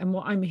 right? And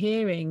what I'm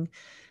hearing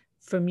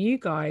from you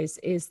guys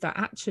is that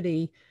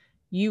actually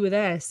you were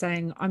there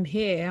saying, I'm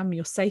here, I'm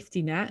your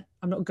safety net,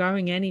 I'm not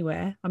going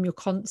anywhere, I'm your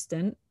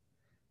constant,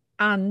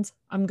 and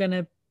I'm going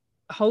to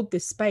hold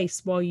this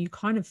space while you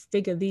kind of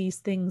figure these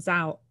things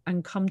out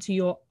and come to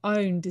your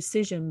own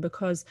decision,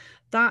 because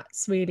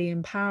that's really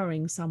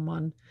empowering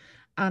someone.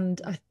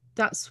 And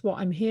that's what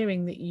I'm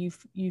hearing that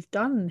you've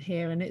done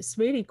here, and it's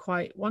really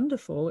quite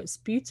wonderful. It's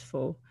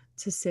beautiful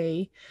to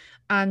see.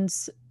 And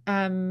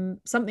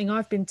something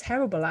I've been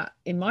terrible at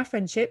in my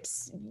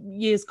friendships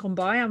years gone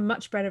by. I'm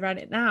much better at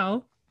it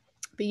now,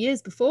 but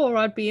years before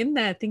I'd be in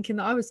there thinking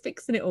that I was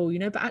fixing it all, you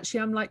know, but actually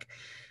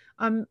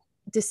I'm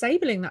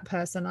disabling that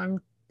person, I'm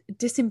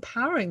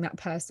disempowering that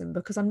person,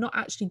 because I'm not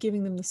actually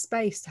giving them the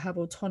space to have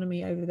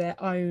autonomy over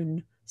their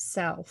own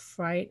self,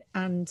 right?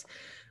 And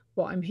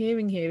what I'm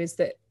hearing here is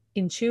that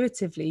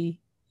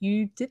intuitively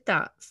you did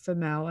that for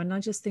Mel, and I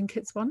just think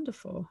it's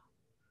wonderful.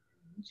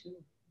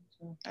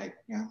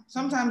 Yeah,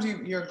 sometimes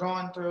you're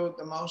going through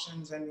the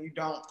motions and you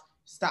don't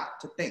stop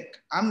to think.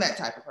 I'm that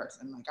type of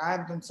person. Like,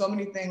 I've done so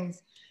many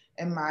things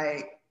in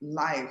my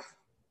life,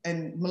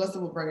 and Melissa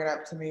will bring it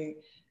up to me,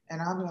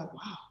 and I'll be like,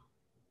 wow,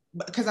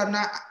 because I'm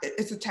not.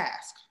 It's a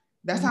task.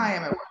 That's how I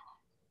am at work.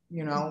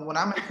 You know, when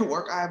I'm at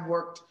work, I've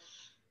worked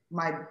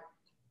my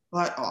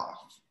butt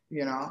off.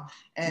 You know,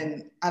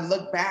 and I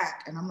look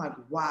back and I'm like,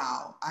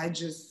 wow, I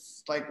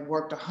just like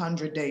worked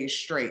 100 days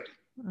straight,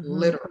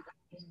 literally,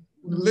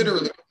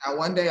 not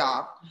one day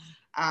off,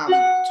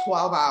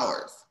 12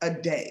 hours a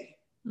day.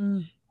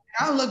 And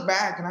I'll look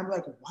back and I'm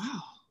like,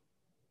 wow,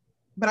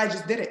 but I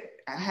just did it.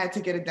 I had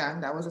to get it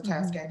done. That was a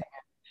task at hand.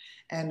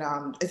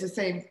 And it's the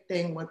same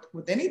thing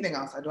with anything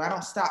else I do. I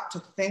don't stop to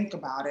think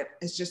about it.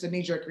 It's just a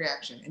knee-jerk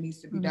reaction. It needs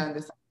to be done.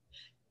 This,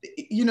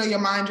 you know, your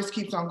mind just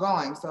keeps on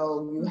going.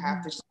 So you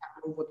have to just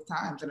move with the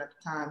times. And at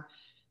the time,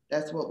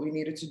 that's what we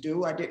needed to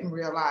do. I didn't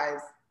realize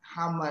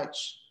how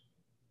much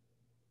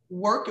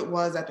work it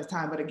was at the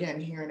time, but again,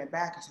 hearing it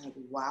back, I was like,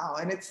 wow.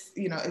 And it's,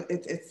 you know,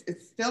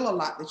 it's still a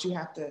lot that you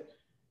have to.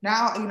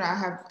 Now, you know,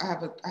 I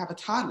have a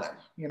toddler.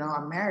 You know,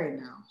 I'm married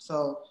now,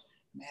 so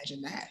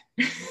imagine that.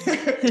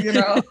 You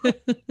know,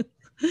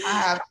 I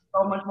have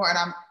so much more, and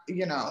I'm,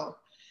 you know,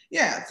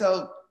 yeah.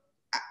 So,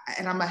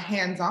 and I'm a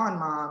hands-on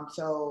mom,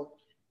 so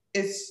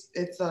it's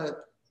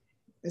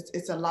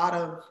a lot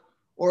of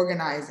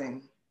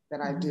organizing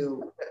that I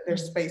do.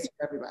 There's space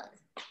for everybody.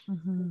 You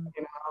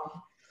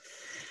know.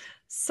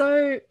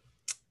 So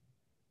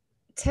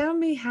tell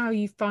me how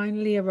you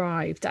finally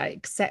arrived at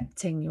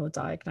accepting your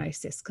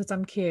diagnosis, because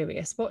I'm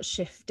curious, what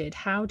shifted?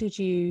 How did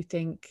you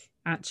think,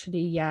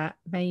 actually, yeah,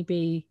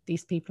 maybe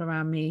these people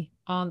around me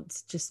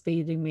aren't just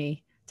feeding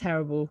me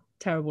terrible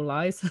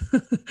lies,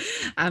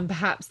 and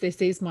perhaps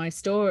this is my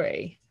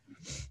story?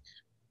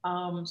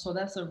 So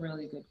that's a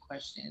really good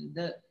question.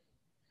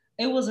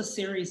 It was a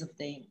series of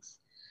things.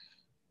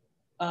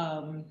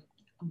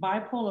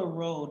 Bipolar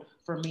road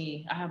for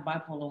me, I have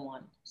bipolar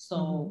 1.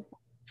 So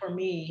for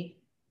me,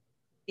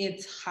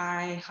 it's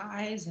high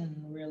highs and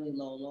really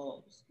low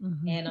lows.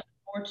 And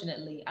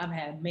unfortunately, I've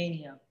had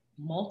mania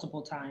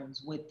multiple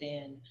times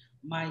within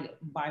my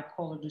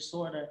bipolar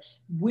disorder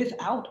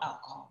without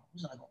alcohol. I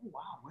was like, oh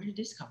wow, where did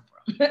this come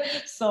from?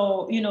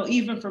 So, you know,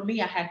 even for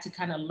me, I had to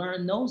kind of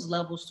learn those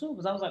levels too,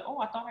 because I was like, oh,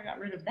 I thought I got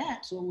rid of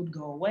that, so it would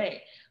go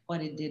away,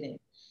 but it didn't.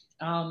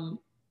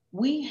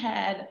 We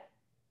had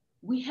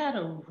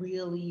a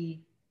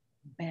really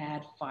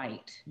bad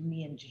fight,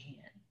 me and Jan.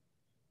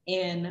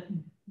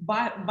 And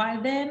by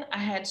then I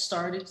had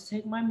started to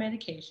take my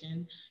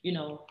medication. You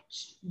know,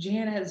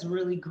 Jan has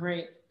really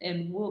great,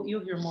 and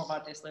you'll hear more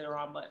about this later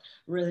on, but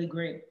really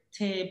great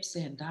tips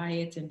and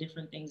diets and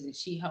different things that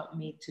she helped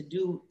me to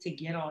do to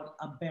get on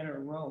a better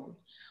road.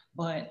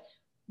 But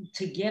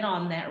to get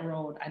on that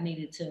road, I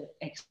needed to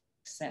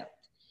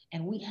accept.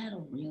 And we had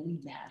a really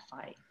bad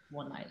fight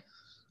one night.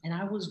 And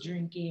I was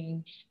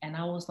drinking and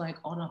I was like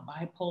on a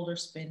bipolar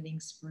spending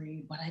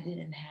spree, but I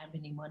didn't have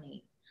any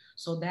money.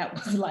 So that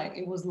was like,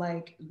 it was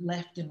like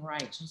left and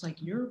right. So it's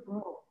like, you're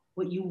broke,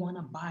 but you want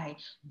to buy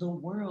the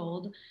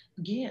world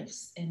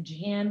gifts. And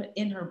Jan,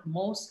 in her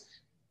most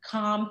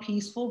calm,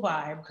 peaceful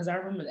vibe, because I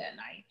remember that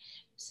night,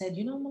 said,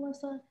 you know,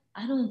 Melissa,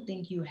 I don't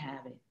think you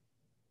have it.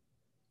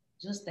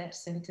 Just that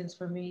sentence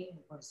for me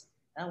was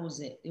That was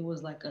it. It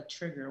was like a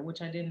trigger,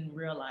 which I didn't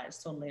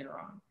realize till later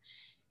on.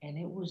 And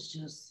it was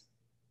just,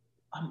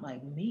 I'm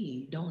like,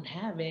 me don't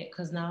have it,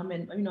 because now I'm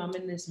in, I'm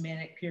in this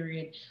manic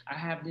period. I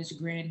have this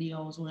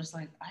grandiose where it's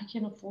like I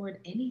can afford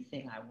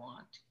anything I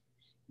want.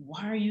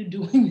 Why are you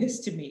doing this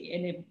to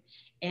me?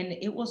 And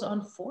it was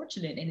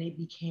unfortunate, and it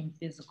became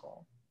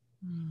physical.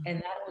 And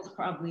that was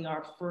probably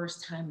our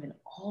first time in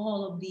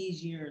all of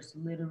these years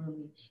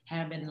literally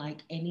having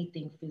like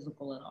anything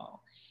physical at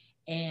all.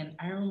 And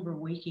I remember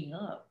waking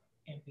up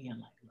and being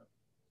like, look,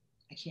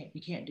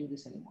 we can't do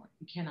this anymore.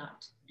 You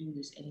cannot do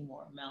this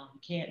anymore, Mel. You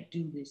can't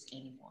do this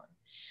anymore.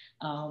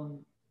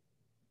 Um,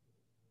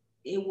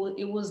 it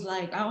was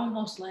like, I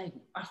almost like,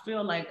 I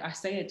feel like I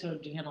say it to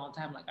Jahan all the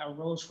time, like I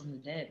rose from the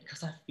dead,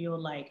 because I feel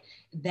like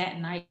that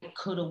night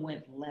could have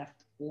went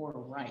left or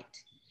right.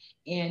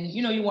 And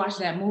you watch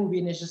that movie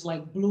and it's just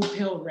like blue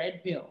pill,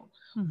 red pill.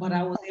 Mm-hmm. But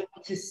I was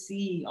able to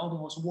see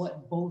almost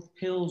what both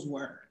pills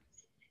were.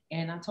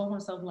 And I told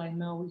myself, like,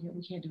 no,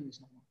 we can't do this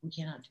no more. We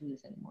cannot do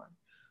this anymore.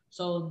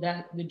 So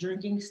that the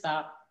drinking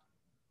stopped.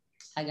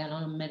 I got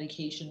on a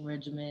medication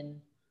regimen.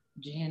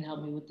 Jahan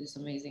helped me with this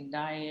amazing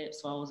diet.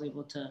 So I was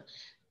able to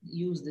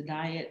use the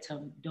diet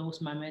to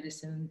dose my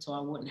medicine so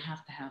I wouldn't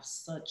have to have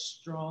such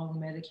strong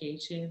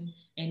medication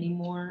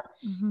anymore.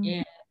 Mm-hmm.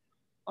 And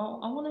I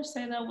want to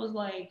say that was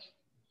like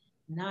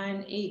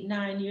 9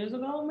 years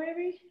ago,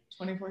 maybe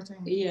 2014.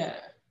 Yeah.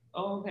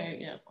 Oh, okay.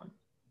 Yeah.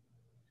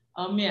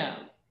 Yeah.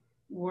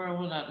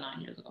 Well, not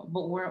 9 years ago,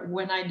 but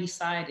when I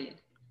decided,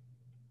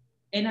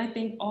 and I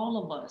think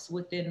all of us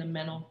within the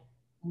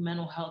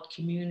mental health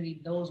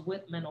community, those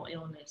with mental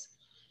illness,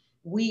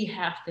 we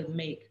have to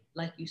make,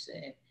 like you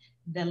said,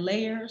 the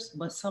layers,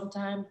 but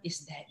sometimes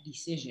it's that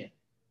decision.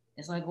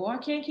 It's like, oh, I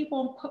can't keep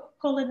on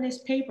pulling this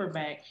paper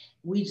back.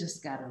 We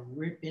just got to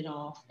rip it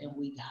off, and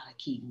we got to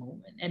keep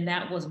moving. And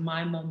that was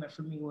my moment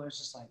for me, where it's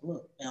just like,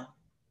 look, Mel,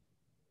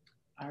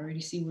 I already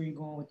see where you're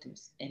going with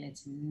this, and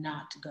it's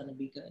not going to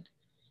be good.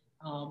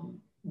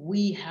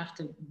 We have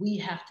to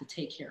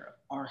take care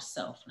of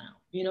ourselves now.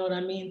 You know what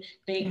I mean?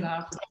 Thank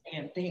God for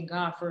Dan. Thank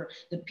God for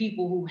the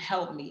people who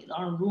helped me,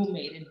 our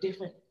roommate and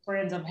different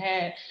friends I've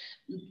had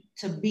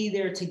to be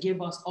there to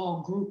give us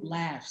all group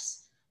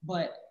laughs.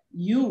 But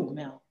you,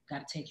 Mel,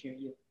 got to take care of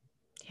you.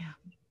 Yeah.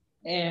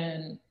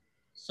 And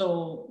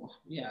so,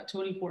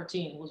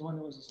 2014 was when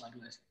it was just like,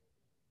 listen,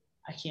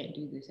 I can't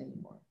do this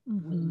anymore.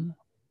 Mm-hmm.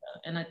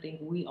 And I think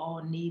we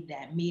all need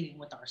that meeting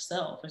with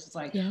ourselves. It's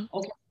like,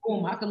 okay,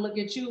 boom, I can look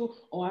at you,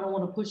 I don't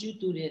want to push you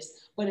through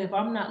this. But if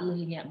I'm not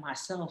looking at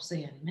myself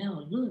saying,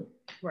 Mel, look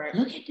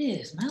at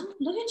this, Mel,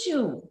 look at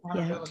you.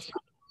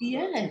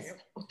 Yes,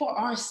 for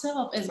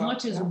ourselves, as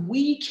much as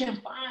we can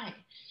find.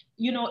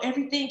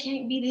 Everything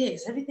can't be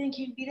this, everything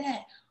can't be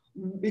that.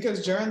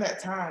 Because during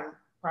that time,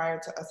 prior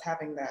to us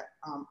having that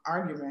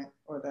argument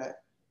or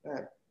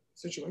that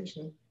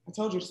situation, I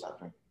told you to stop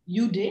drinking.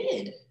 You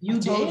did. You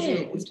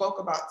did. We spoke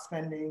about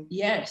spending.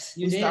 Yes,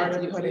 you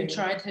did. We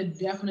tried to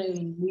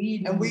definitely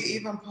lead. And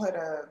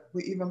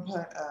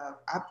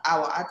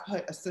I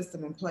put a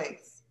system in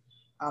place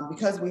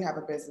because we have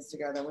a business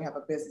together. And we have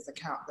a business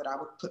account that I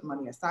would put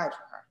money aside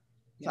for her.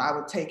 So I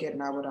would take it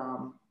and I would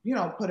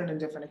put it in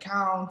different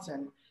accounts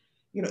and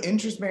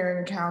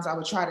interest-bearing accounts. I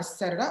would try to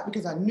set it up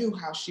because I knew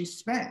how she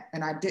spent,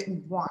 and I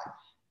didn't want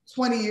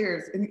 20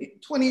 years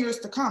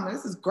to come. And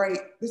this is great.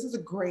 This is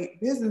a great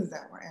business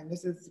that we're in.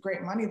 This is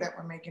great money that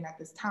we're making at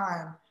this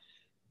time.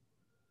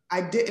 I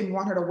didn't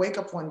want her to wake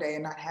up one day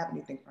and not have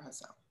anything for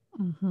herself.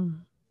 Mm-hmm.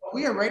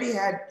 We already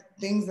had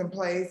things in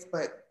place,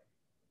 but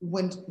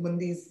when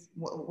these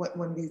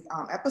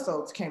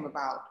episodes came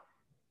about,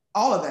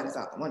 all of that is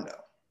out the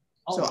window.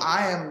 So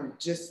I am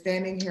just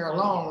standing here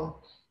alone,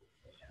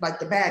 like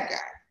the bad guy.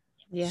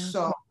 Yeah.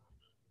 So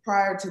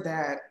prior to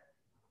that,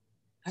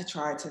 I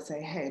tried to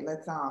say, hey,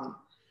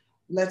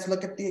 let's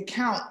look at the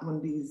account when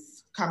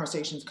these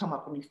conversations come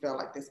up and you feel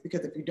like this.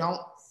 Because if you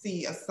don't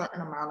see a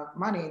certain amount of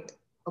money,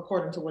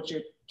 according to what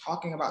you're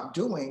talking about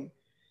doing,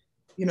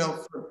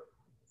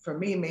 for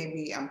me,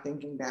 maybe I'm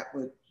thinking that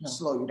would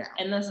slow you down.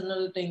 And that's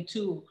another thing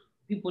too.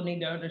 People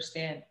need to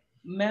understand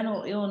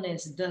mental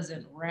illness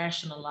doesn't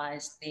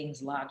rationalize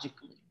things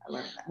logically. I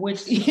learned that.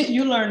 Which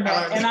you learned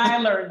that, and I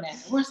learned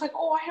that. Where it's like,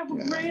 I have a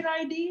great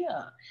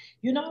idea.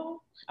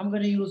 I'm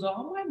going to use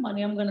all my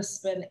money. I'm going to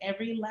spend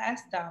every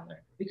last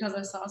dollar because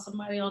I saw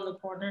somebody on the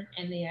corner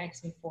and they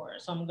asked me for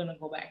it. So I'm going to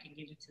go back and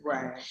give it to them.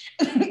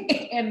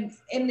 Right.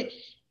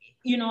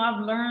 and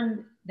I've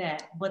learned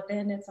that, but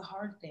then it's a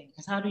hard thing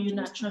because how do you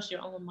not trust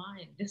your own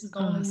mind? This is the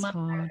only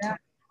mind I have.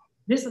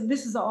 This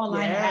is all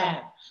I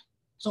have.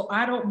 So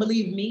I don't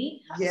believe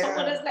me. Yeah. So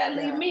what does that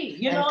leave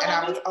me? And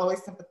I was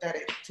always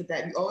sympathetic to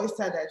that. You always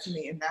said that to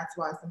me. And that's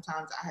why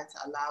sometimes I had to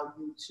allow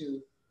you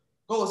to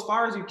go as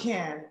far as you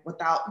can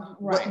without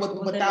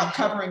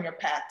covering your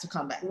path to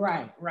come back.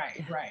 Right.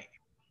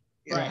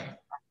 I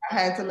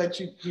had to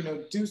let you,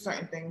 do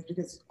certain things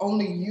because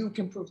only you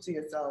can prove to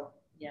yourself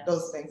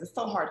those things. It's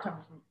so hard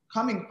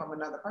coming from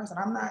another person.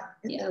 I'm not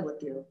in there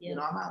with you.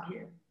 I'm out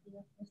here.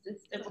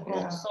 It's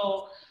difficult.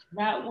 So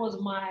that was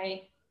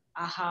my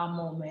aha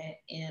moment,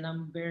 and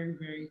I'm very,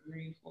 very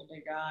grateful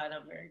to God.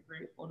 I'm very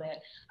grateful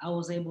that I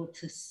was able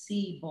to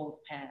see both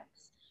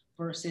paths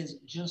versus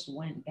just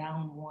went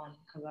down one,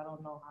 because I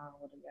don't know how I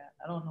would have got.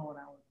 I don't know what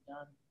I would have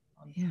done.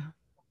 Yeah.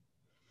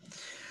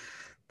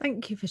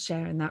 Thank you for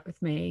sharing that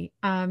with me.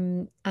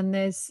 And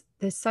there's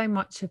so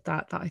much of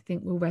that I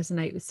think will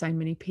resonate with so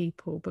many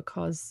people,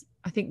 because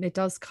I think there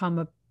does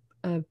come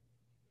a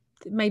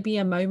maybe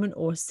a moment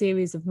or a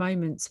series of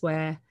moments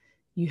where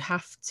you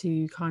have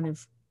to kind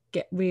of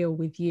get real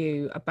with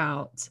you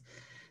about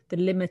the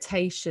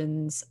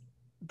limitations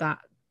that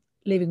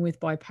living with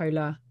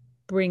bipolar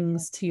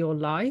brings to your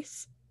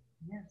life.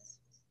 Yes.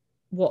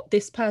 What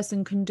this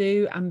person can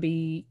do and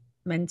be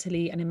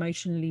mentally and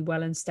emotionally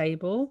well and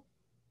stable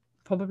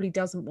probably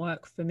doesn't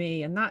work for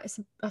me, and that's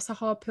a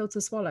hard pill to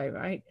swallow,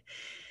 right?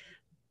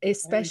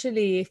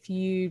 Especially if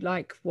you,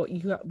 like what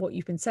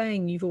you've been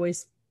saying, you've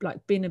always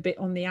like been a bit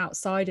on the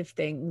outside of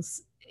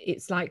things.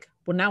 It's like,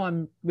 well, now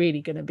I'm really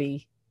going to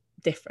be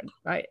different,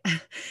 right?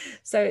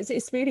 So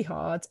it's really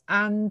hard.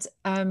 And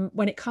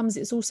when it comes,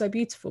 it's also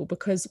beautiful,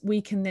 because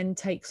we can then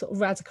take sort of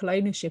radical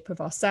ownership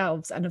of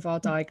ourselves and of our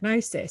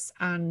diagnosis,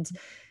 and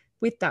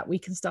with that we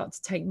can start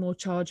to take more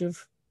charge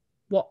of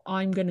what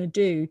I'm going to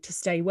do to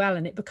stay well.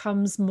 And it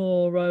becomes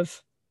more of,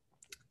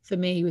 for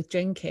me with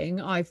drinking,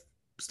 I've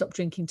stopped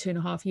drinking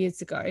 2.5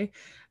 years ago,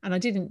 and I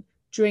didn't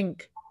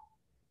drink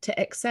to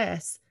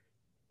excess,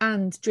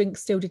 and drink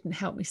still didn't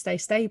help me stay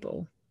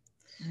stable.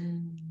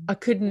 I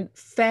couldn't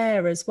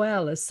fare as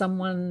well as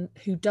someone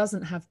who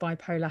doesn't have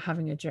bipolar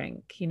having a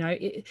drink. You know,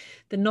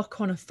 the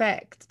knock-on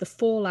effect, the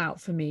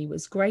fallout for me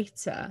was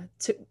greater.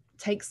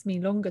 Takes me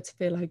longer to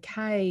feel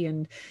okay,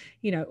 and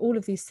you know, all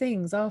of these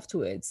things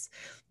afterwards,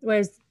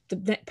 whereas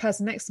the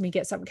person next to me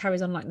gets up and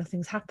carries on like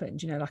nothing's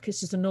happened, you know, like it's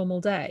just a normal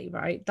day,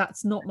 right?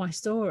 That's not my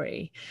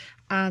story.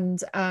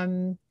 And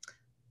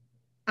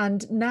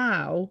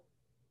now,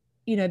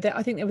 you know,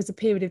 I think there was a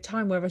period of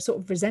time where I sort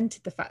of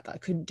resented the fact that I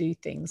couldn't do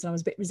things, and I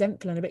was a bit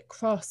resentful and a bit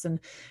cross, and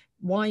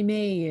why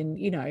me, and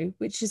you know,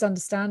 which is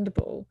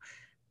understandable.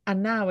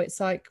 And now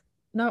it's like,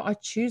 no, I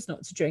choose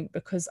not to drink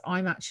because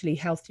I'm actually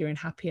healthier and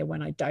happier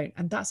when I don't,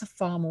 and that's a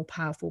far more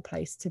powerful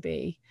place to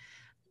be,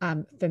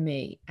 for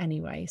me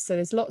anyway. So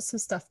there's lots of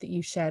stuff that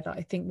you shared that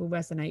I think will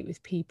resonate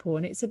with people,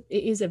 and it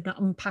is an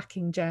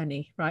unpacking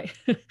journey, right?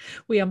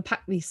 We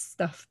unpack this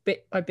stuff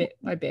bit by bit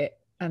by bit,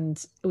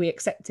 and we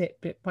accept it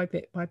bit by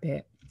bit by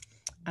bit,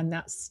 and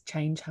that's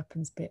change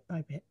happens bit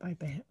by bit by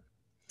bit.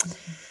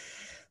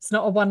 It's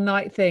not a one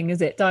night thing,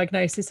 is it?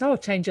 Diagnosis, oh,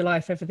 change your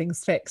life,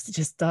 everything's fixed. It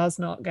just does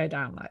not go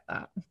down like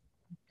that.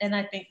 And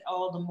I think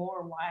all the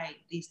more why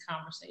these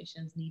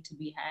conversations need to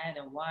be had,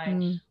 and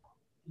why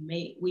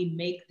we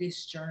make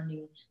this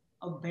journey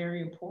a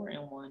very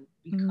important one,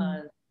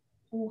 because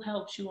who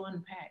helps you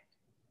unpack?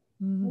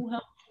 Who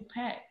helps you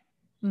pack?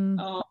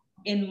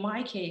 In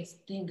my case,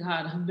 thank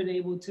God, I've been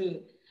able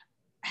to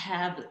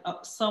have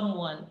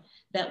someone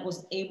that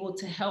was able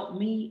to help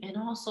me and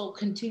also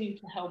continue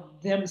to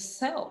help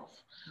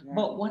themselves. Yeah.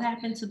 But what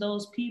happened to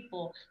those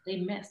people? They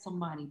met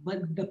somebody,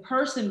 but the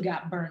person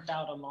got burnt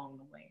out along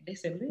the way. They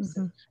said,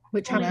 listen,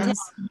 which happens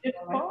this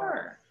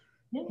far.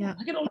 Yeah,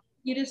 I can only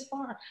get this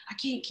far. I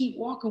can't keep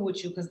walking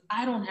with you because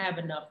I don't have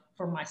enough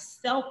for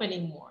myself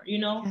anymore, you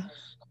know? Yeah.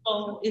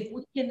 So if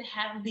we can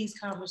have these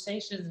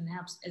conversations and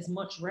have as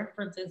much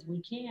reference as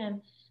we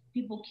can,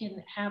 people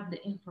can have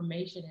the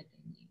information that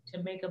they need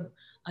to make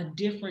a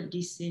different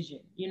decision,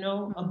 you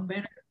know, a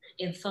better,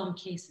 in some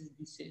cases,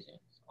 decision.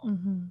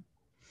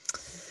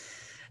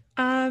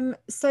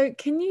 So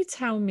can you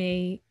tell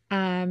me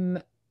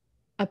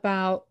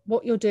about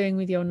what you're doing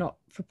with your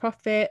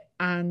not-for-profit,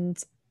 and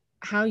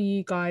how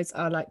you guys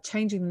are like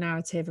changing the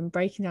narrative and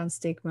breaking down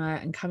stigma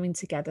and coming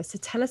together? So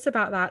tell us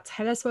about that.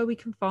 Tell us where we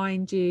can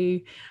find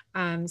you,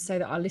 so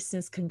that our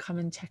listeners can come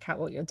and check out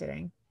what you're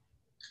doing.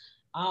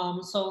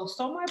 So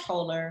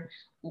Bipolar,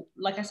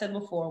 like I said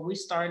before, we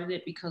started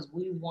it because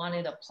we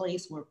wanted a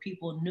place where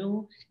people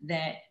knew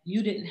that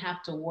you didn't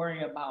have to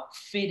worry about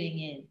fitting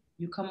in.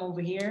 You come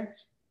over here,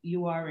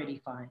 you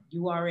already fine.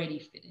 You already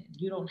fit in.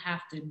 You don't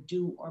have to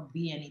do or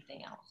be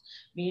anything else.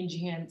 Me and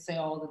Jihan say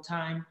all the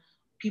time,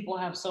 people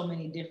have so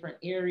many different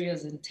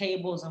areas and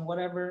tables and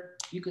whatever.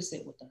 You could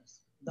sit with us.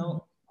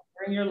 Don't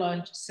bring your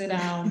lunch, sit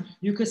down.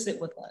 You could sit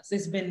with us.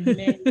 It's been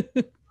many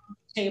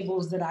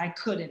tables that I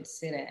couldn't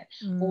sit at,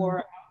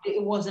 or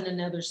it wasn't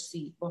another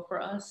seat. But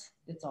for us,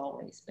 it's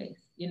always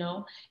space, you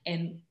know?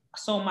 And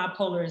so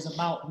Bipolar is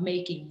about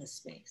making the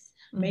space,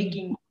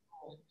 making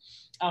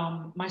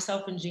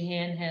myself and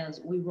Jihan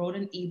we wrote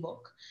an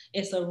ebook.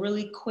 It's a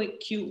really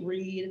quick, cute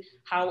read,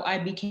 how I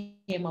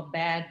became a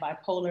bad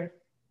bipolar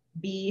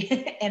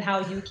bee and how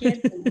you can.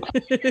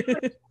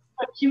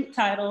 A cute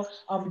title.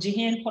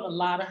 Jihan put a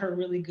lot of her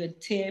really good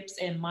tips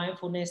and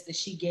mindfulness that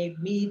she gave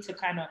me to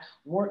kind of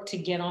work to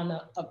get on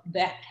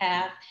that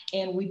path,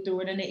 and we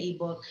threw it in the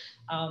ebook.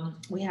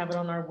 We have it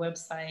on our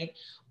website.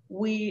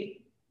 We've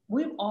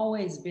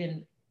always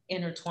been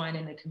intertwined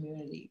in the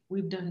community.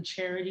 We've done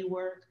charity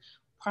work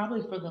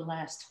probably for the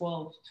last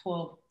 12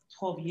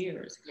 12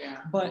 years. Yeah.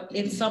 But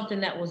it's something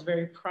that was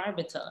very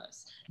private to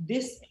us.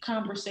 This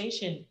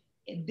conversation,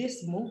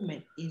 this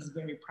movement is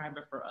very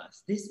private for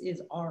us. This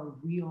is our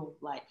real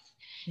life.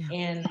 Yeah.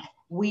 And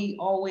we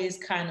always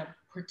kind of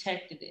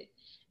protected it.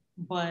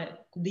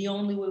 But the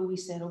only way we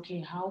said, okay,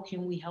 how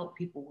can we help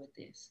people with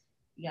this?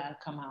 You got to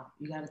come out.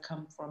 You got to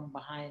come from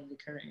behind the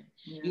curtain.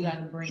 Yeah. You got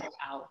to bring it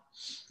out.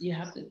 You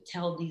have to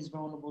tell these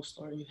vulnerable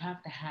stories. You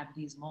have to have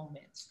these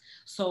moments.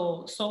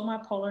 So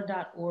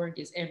SoMyPolar.org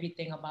is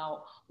everything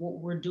about what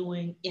we're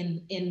doing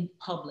in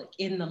public,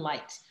 in the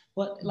light.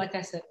 But like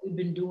I said, we've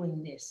been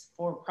doing this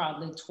for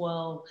probably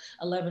 12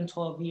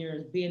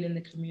 years, being in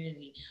the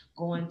community,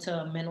 going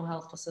to a mental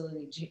health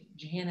facility.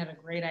 Jahan had a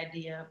great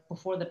idea.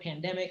 Before the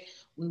pandemic,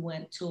 we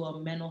went to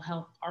a mental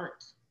health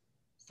art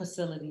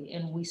facility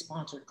and we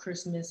sponsored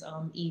Christmas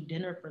Eve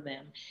dinner for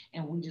them.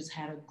 And we just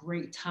had a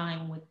great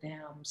time with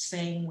them,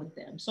 sang with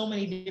them, so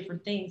many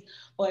different things.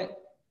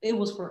 But it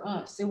was for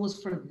us. It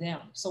was for them.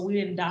 So we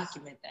didn't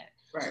document that.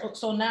 Right.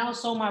 So now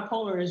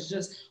SoMyPolar is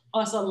just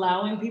us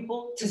allowing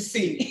people to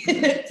see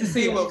to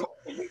see what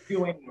we're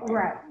doing.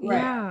 Right.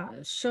 Yeah,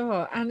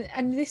 sure.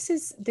 And this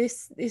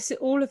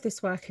all of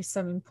this work is so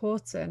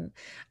important,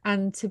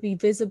 and to be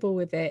visible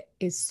with it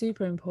is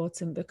super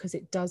important because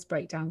it does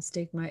break down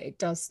stigma, it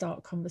does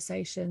start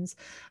conversations,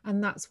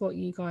 and that's what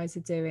you guys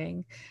are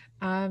doing.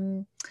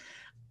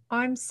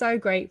 I'm so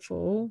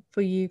grateful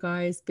for you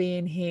guys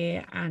being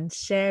here and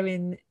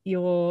sharing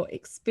your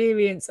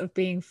experience of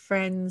being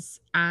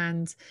friends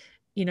and,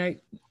 you know,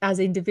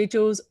 as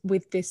individuals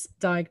with this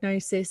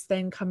diagnosis,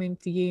 then coming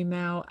for you,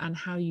 Mel, and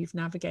how you've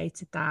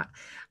navigated that.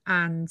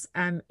 And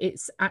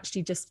it's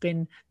actually just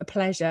been a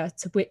pleasure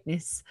to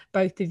witness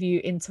both of you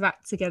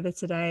interact together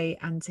today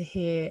and to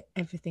hear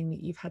everything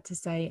that you've had to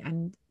say.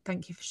 And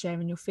thank you for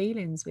sharing your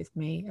feelings with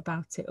me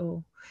about it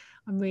all.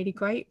 I'm really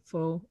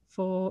grateful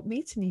for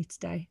meeting you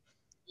today.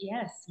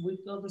 Yes, we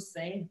feel the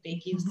same.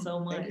 Thank you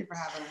so much. Thank you for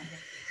having me.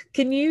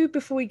 Can you,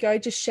 before we go,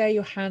 just share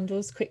your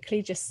handles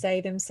quickly, just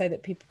say them so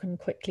that people can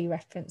quickly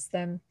reference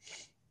them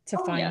to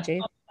find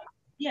you?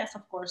 Yes,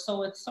 of course.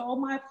 So it's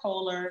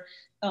SoMyPolar.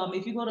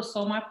 If you go to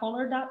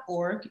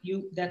SoMyPolar.org,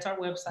 that's our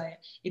website.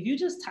 If you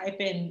just type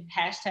in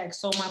hashtag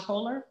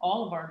SoMyPolar,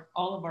 all of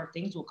our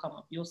things will come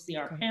up. You'll see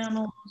our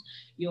panels.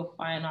 You'll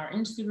find our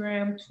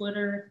Instagram,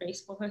 Twitter,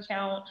 Facebook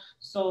account.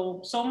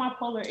 So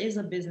SoMyPolar is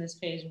a business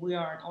page. We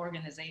are an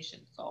organization.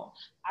 So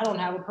I don't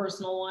have a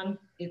personal one.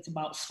 It's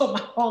about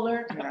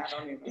SoMyPolar. Yeah, I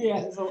don't either.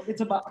 Yeah, so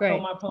it's about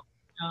SoMyPolar.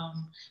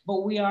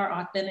 But we are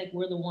authentic.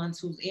 We're the ones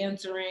who's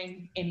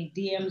answering any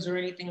DMs or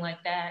anything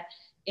like that.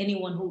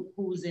 Anyone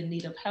who's in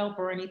need of help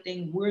or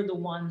anything, we're the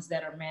ones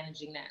that are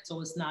managing that. So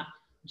it's not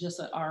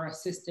just our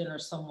assistant or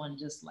someone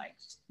just like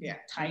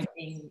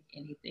typing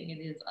anything. It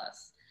is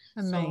us.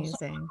 Amazing.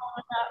 So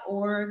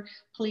SoMyPolar.org,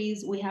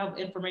 please, we have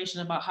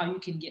information about how you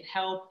can get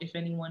help if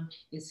anyone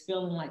is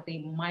feeling like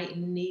they might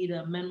need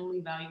a mental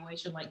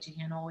evaluation, like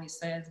Jahan always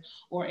says,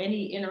 or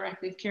any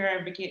interactive care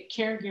advocate,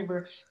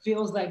 caregiver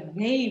feels like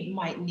they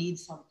might need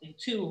something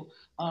too.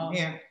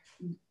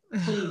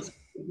 Please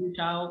reach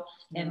out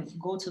and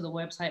go to the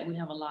website. We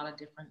have a lot of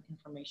different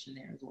information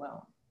there as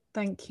well.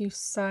 Thank you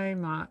so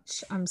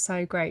much. I'm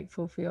so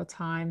grateful for your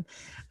time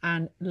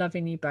and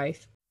loving you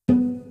both.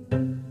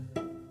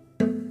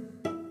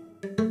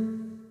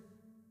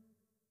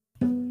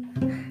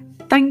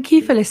 Thank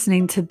you for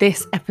listening to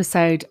this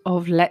episode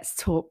of Let's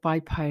Talk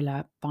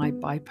Bipolar by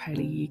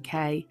Bipolar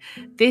UK.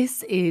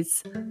 This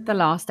is the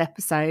last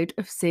episode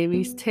of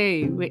Series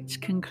 2,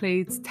 which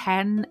concludes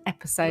 10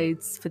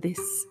 episodes for this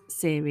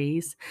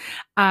series.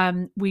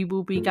 We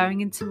will be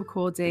going into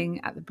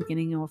recording at the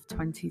beginning of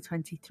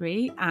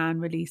 2023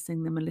 and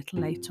releasing them a little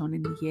later on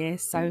in the year.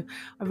 So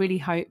I really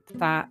hope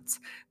that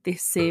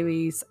this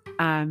series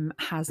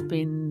has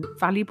been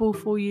valuable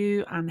for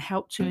you and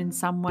helped you in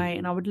some way.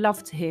 And I would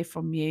love to hear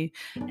from you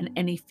and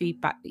any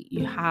feedback that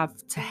you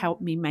have to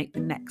help me make the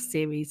next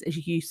series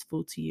as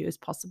useful to you as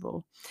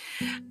possible.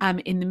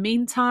 In the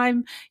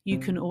meantime, you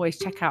can always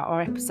check out our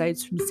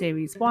episodes from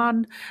Series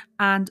 1,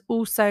 and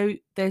also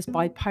there's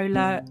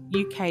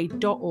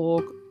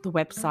bipolaruk.org, the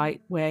website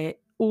where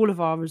all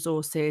of our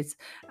resources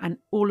and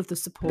all of the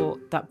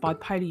support that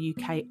Bipolar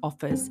UK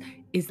offers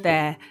is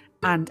there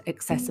and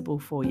accessible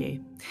for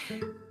you.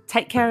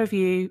 Take care of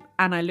you,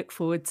 and I look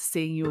forward to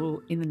seeing you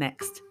all in the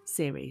next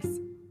series.